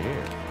stuff right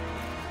here.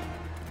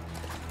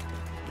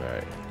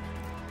 Alright.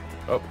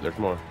 Oh, there's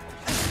more.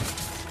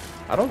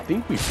 I don't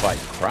think we fight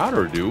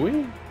Crowder, do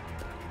we?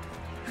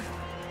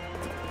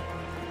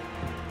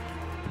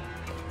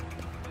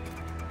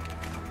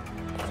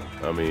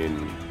 I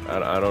mean,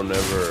 I don't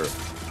ever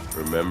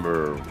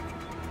remember.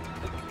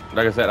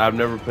 Like I said, I've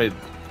never played.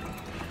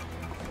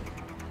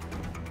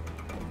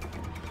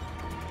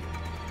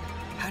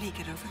 How do you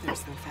get over there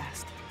so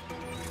fast?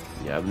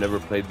 Yeah, I've never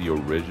played the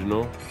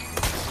original,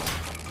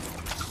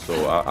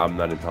 so I'm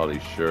not entirely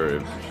sure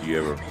if she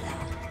ever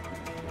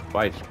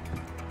fights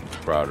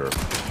Crowder.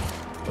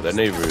 But they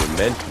never even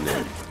mentioned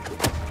it.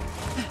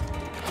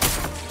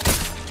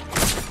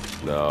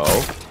 No.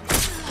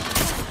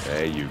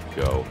 There you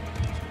go.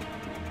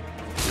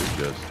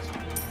 You're just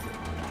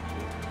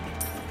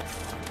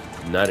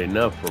not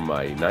enough for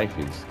my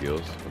knifing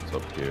skills. What's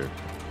up here?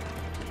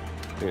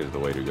 I think it's the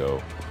way to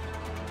go.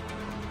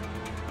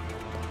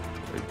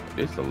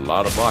 It's a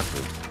lot of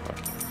boxes.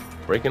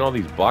 Breaking all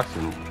these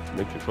boxes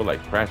makes you feel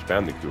like Crash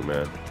Bandicoot,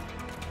 man.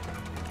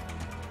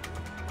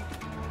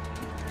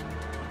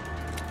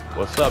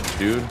 What's up,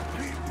 dude?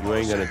 You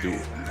ain't gonna do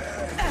it.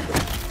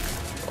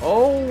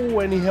 Oh,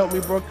 and he helped me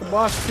break the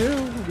box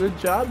too. Good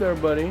job there,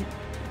 buddy.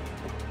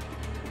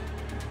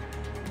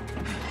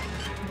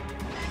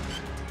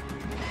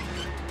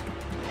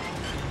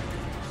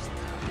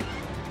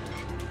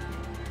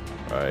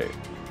 Alright,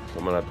 so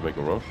I'm gonna have to make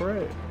a run for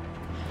it.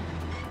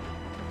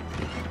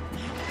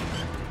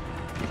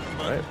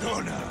 Alright.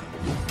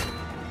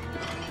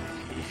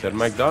 He said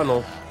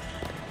McDonald's.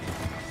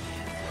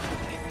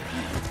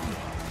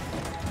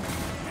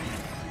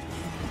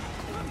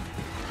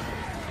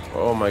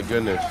 Oh my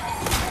goodness.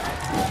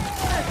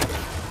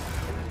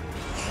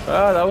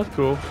 Ah, that was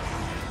cool.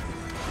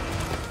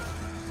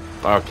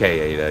 Okay,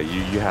 Ada,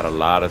 you had a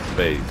lot of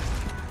space.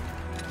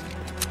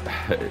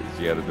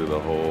 You had to do the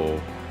whole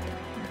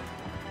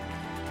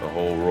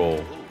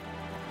roll.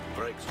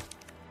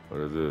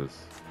 What is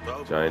this?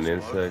 Giant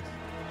insects?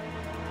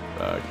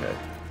 Okay.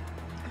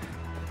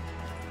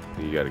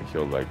 You gotta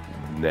kill like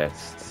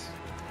nests.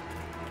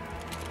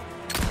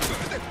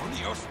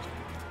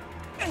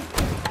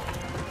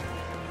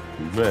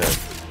 Man,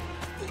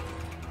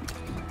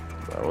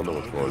 I wonder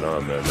what's going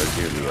on there. They're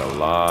giving me a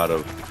lot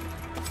of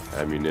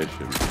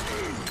ammunition.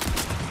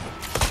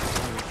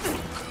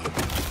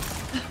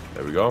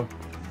 There we go.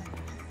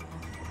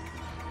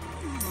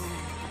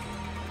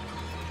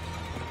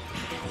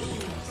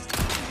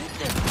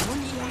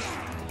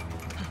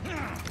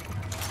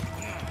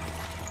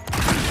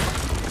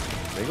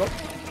 There you go.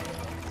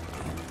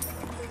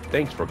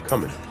 Thanks for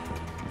coming.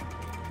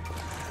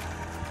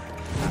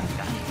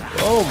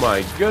 Oh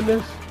my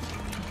goodness.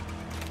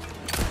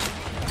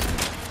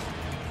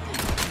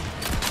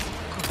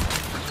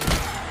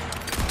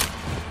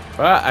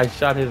 Ah, I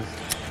shot his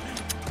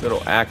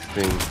little axe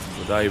thing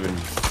without even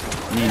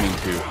meaning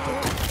to.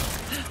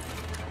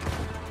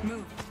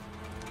 Move.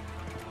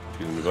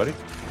 Excuse me, buddy.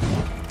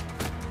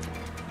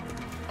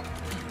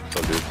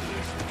 So, dude.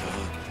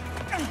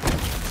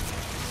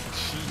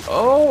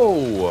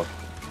 Oh!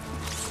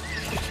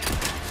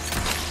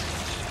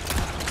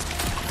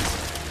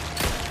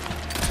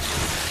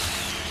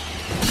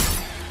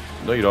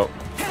 No, you don't.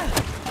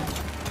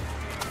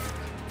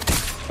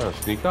 Trying to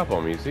sneak up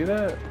on me. See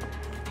that?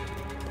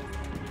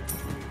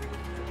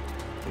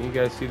 Can you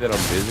guys see that I'm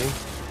busy?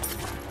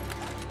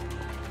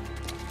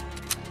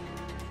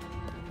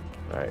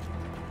 Alright.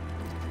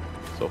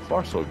 So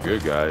far, so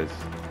good, guys.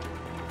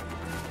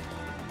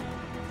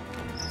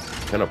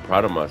 Kind of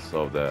proud of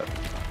myself that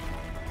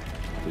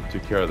we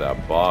took care of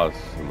that boss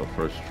in the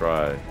first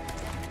try.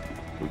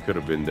 We could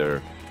have been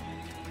there.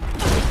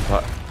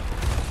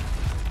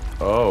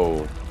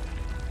 Oh.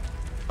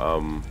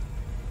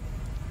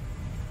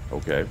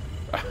 Okay.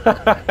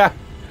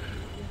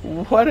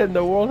 What in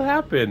the world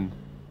happened?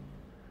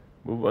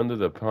 Move under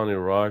the pounding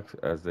rocks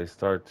as they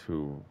start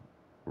to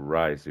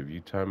rise. If you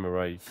time it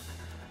right.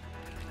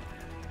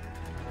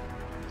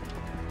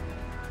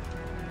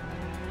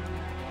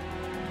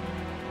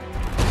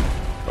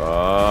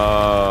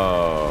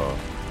 Oh.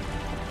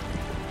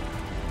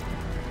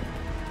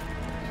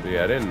 See,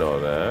 I didn't know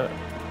that.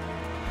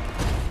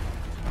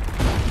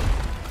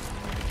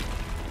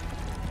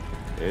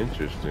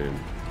 Interesting.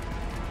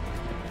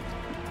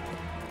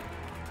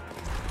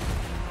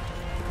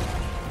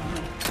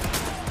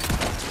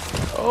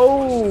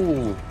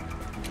 Oh!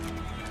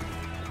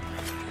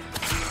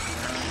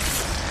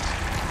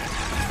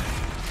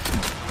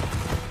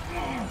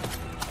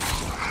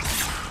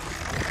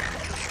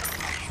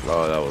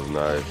 Oh, that was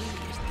nice.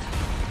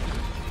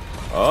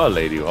 Oh,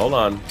 lady, hold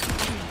on.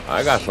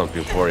 I got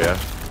something for you.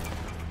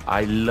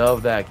 I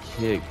love that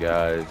kick,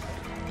 guys.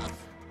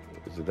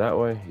 Is it that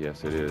way?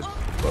 Yes, it is.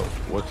 But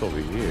what's over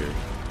here?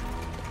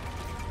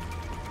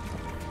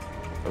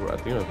 I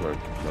think that's where...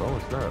 No,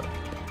 it's not.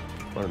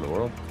 What in the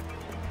world?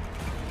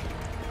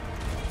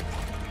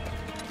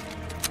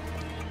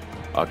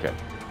 Okay.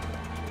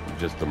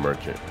 Just the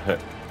merchant.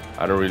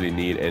 I don't really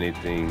need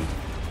anything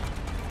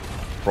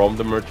from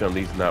the merchant, at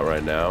least not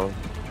right now.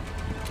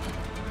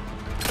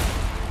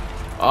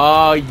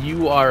 Oh,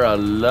 you are a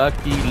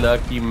lucky,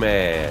 lucky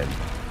man.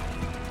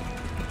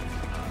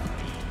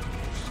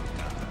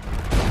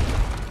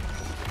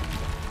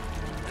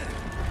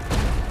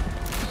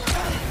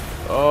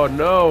 Oh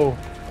no.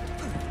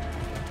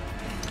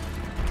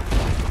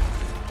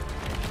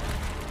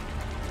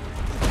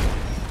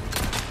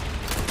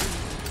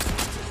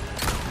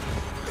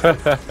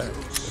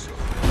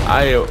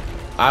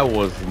 I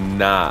was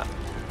not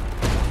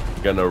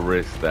gonna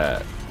risk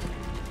that.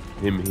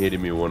 Him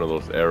hitting me one of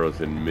those arrows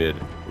in mid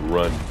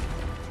run.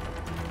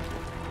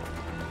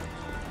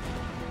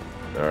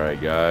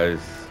 Alright guys.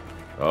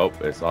 Oh,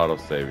 it's auto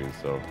saving,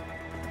 so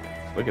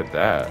look at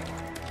that.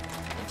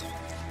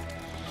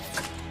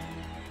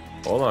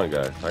 Hold on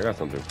guys, I got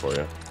something for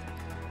you.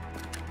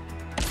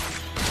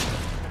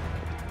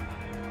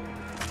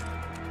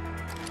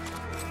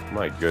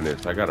 My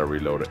goodness, I gotta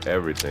reload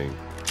everything.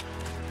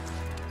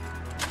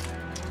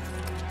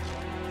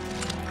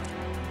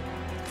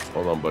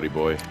 Hold on, buddy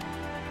boy.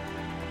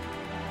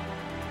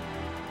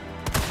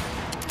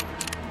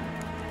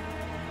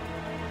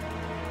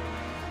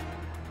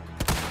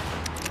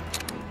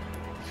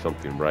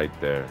 Something right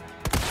there.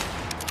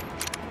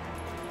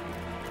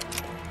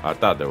 I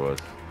thought there was.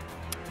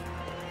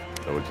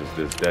 That was just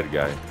this dead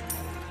guy.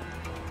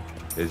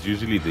 It's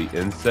usually the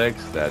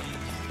insects that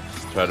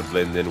try to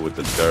blend in with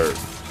the dirt.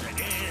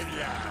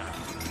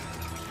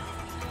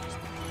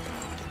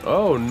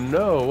 Oh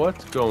no,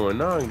 what's going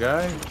on,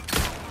 guy?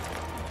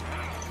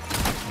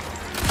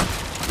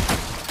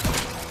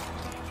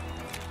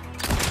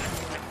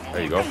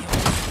 There you go.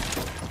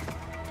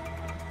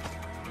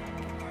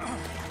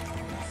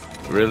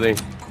 Really?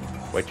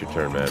 Wait your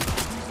turn, man.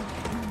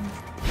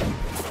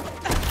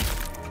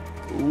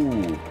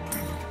 Ooh.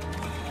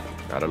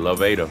 Gotta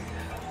love Ada.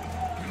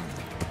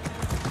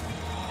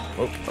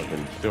 Oh, I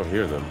can still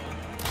hear them.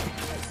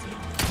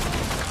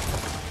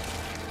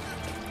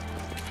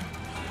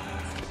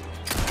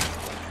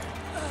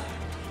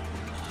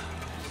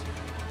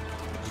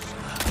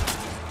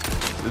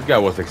 This guy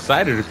was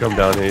excited to come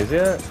down here,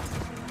 yeah?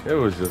 It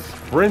was just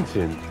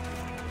sprinting.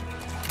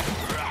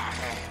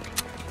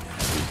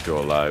 He's still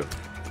alive.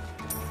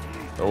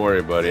 Don't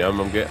worry, buddy. I'm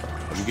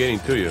getting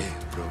to you.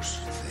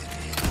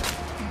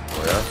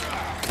 Oh yeah.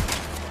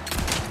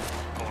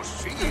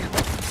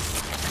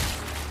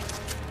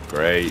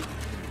 Great.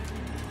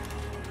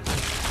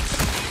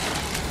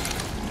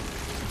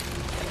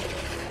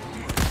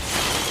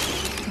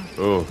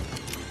 Ooh,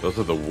 those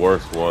are the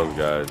worst ones,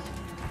 guys.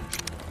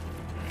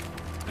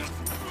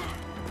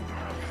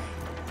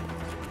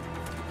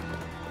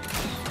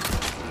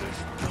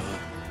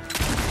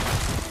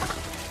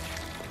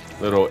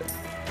 Little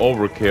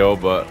overkill,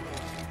 but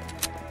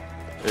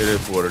it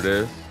is what it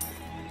is.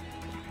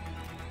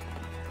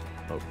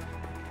 Oh.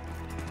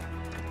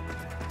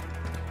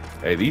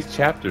 Hey, these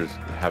chapters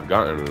have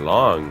gotten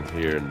long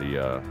here in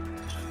the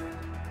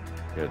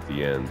here at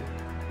the end.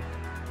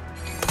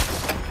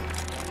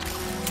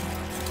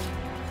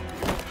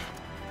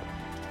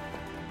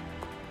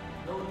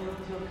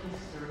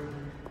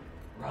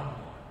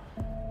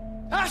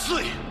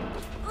 Ashley!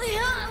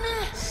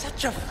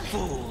 Such a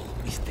fool,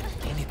 Mr.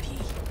 Kennedy,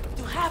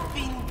 to have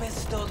been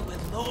bestowed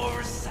with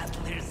Lord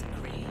Sattler's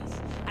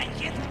grace,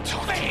 and yet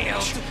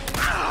failed.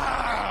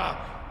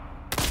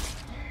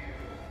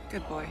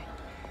 Good boy.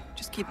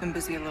 Just keep him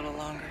busy a little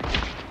longer.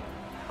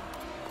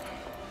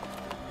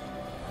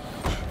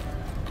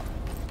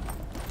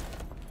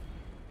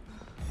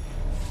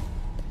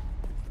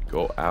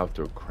 Go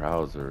after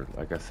Krauser.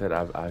 Like I said,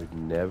 I've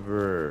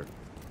never.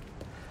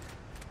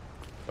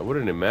 I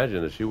wouldn't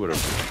imagine that she would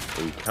have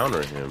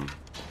encountered him.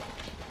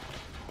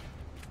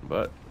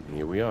 But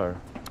here we are.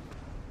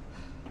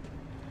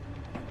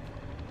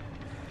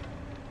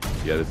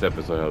 Yeah, this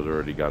episode has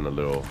already gotten a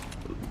little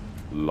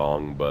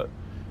long, but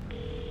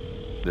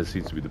this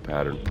seems to be the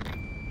pattern.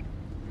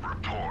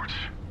 Report.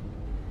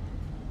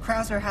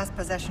 Krauser has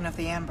possession of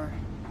the Amber.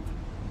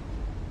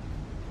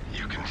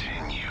 You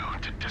continue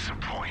to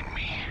disappoint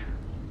me.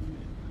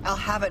 I'll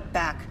have it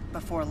back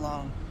before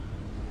long.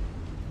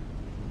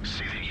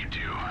 See that you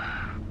do.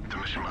 The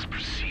mission must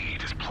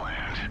proceed as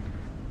planned.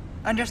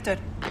 Understood.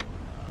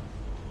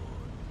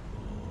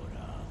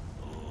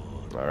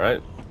 All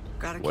right.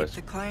 Gotta keep Wes.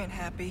 the client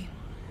happy.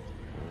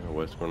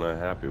 Wesker not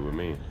happy with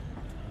me.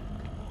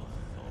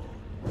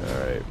 All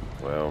right.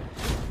 Well,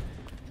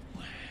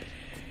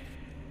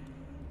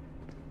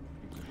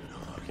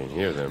 I can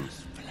hear them.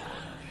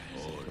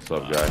 What's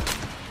up, guy?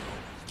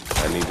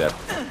 I need that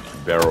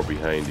barrel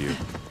behind you.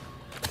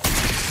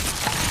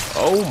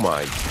 Oh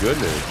my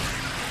goodness.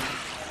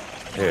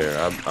 Here,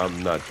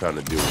 I'm not trying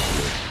to deal with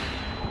this.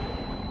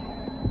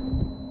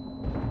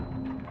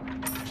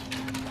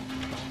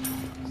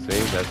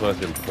 See, that's why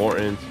it's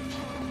important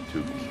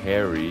to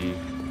carry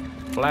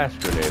flash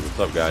grenades. What's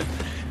up, guys?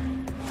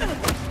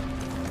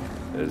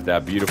 There's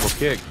that beautiful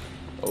kick.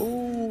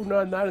 Oh,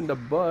 no, not in the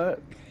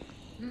butt.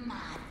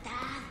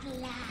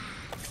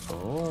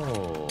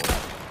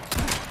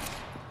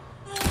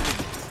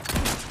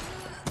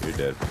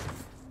 dead.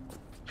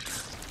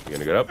 You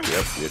gonna get up?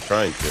 Yep, you're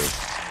trying to.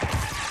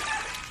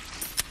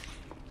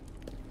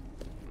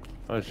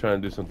 I was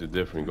trying to do something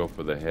different. Go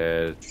for the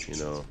head, you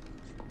know,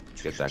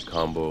 get that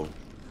combo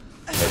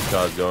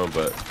headshot going,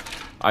 but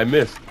I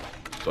missed.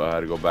 So I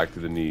had to go back to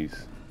the knees.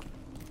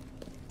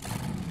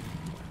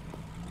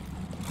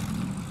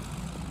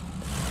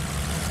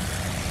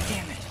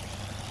 Damn it.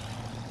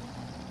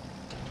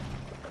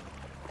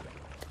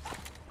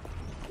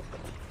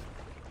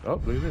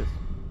 Oh, look at this.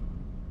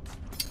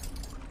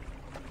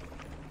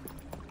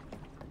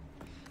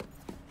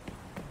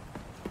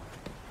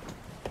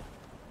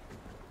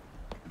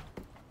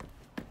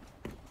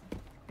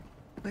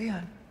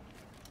 Leon.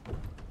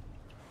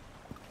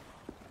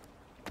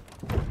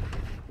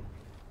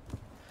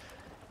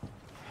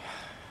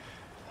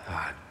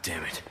 Ah,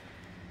 damn it.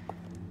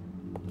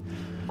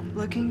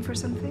 Looking for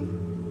something?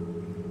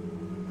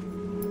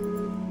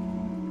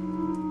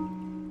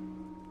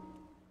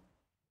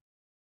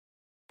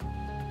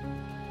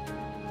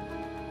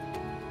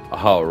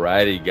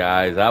 Alrighty,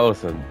 guys, that was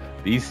some.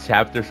 These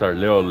chapters are a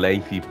little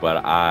lengthy,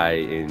 but I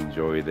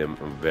enjoy them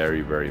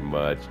very, very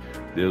much.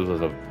 This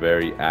was a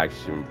very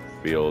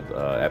action-filled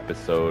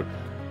episode.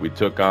 We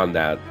took on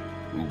that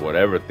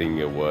whatever thing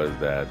it was,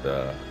 that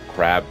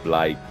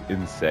crab-like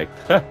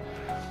insect. That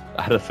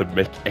doesn't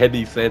make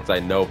any sense, I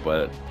know,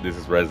 but this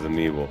is Resident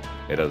Evil.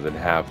 It doesn't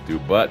have to,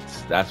 but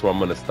that's where I'm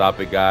gonna stop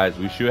it, guys.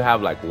 We should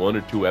have like 1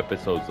 or 2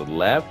 episodes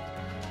left,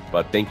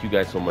 but thank you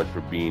guys so much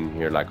for being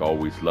here. Like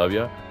always, love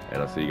ya,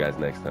 and I'll see you guys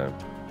next time.